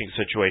coaching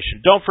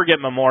situation. Don't forget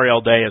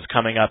Memorial Day is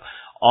coming up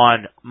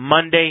on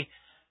Monday.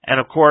 And,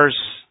 of course,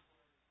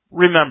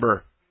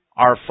 remember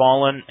our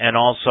fallen and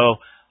also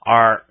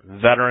our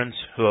veterans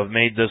who have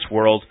made this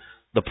world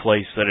the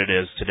place that it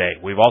is today.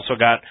 We've also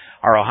got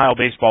our Ohio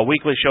Baseball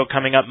Weekly show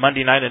coming up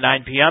Monday night at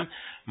 9 p.m.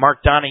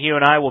 Mark Donahue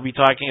and I will be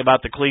talking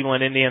about the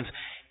Cleveland Indians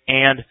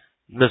and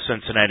the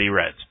Cincinnati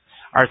Reds.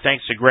 Our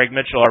thanks to Greg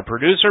Mitchell, our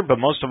producer, but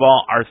most of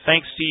all, our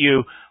thanks to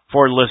you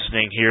for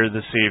listening here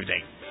this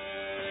evening.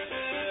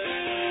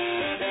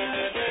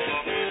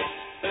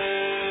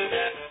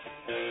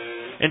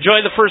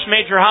 Enjoy the first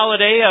major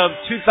holiday of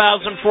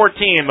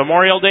 2014,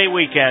 Memorial Day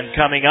weekend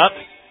coming up.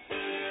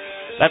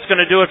 That's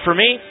going to do it for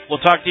me. We'll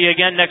talk to you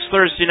again next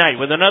Thursday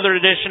night with another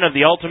edition of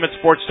the Ultimate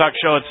Sports Talk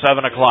Show at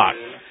 7 o'clock.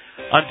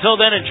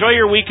 Until then, enjoy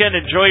your weekend,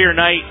 enjoy your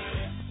night.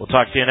 We'll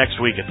talk to you next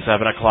week at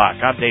 7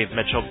 o'clock. I'm Dave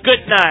Mitchell.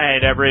 Good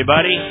night,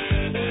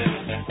 everybody.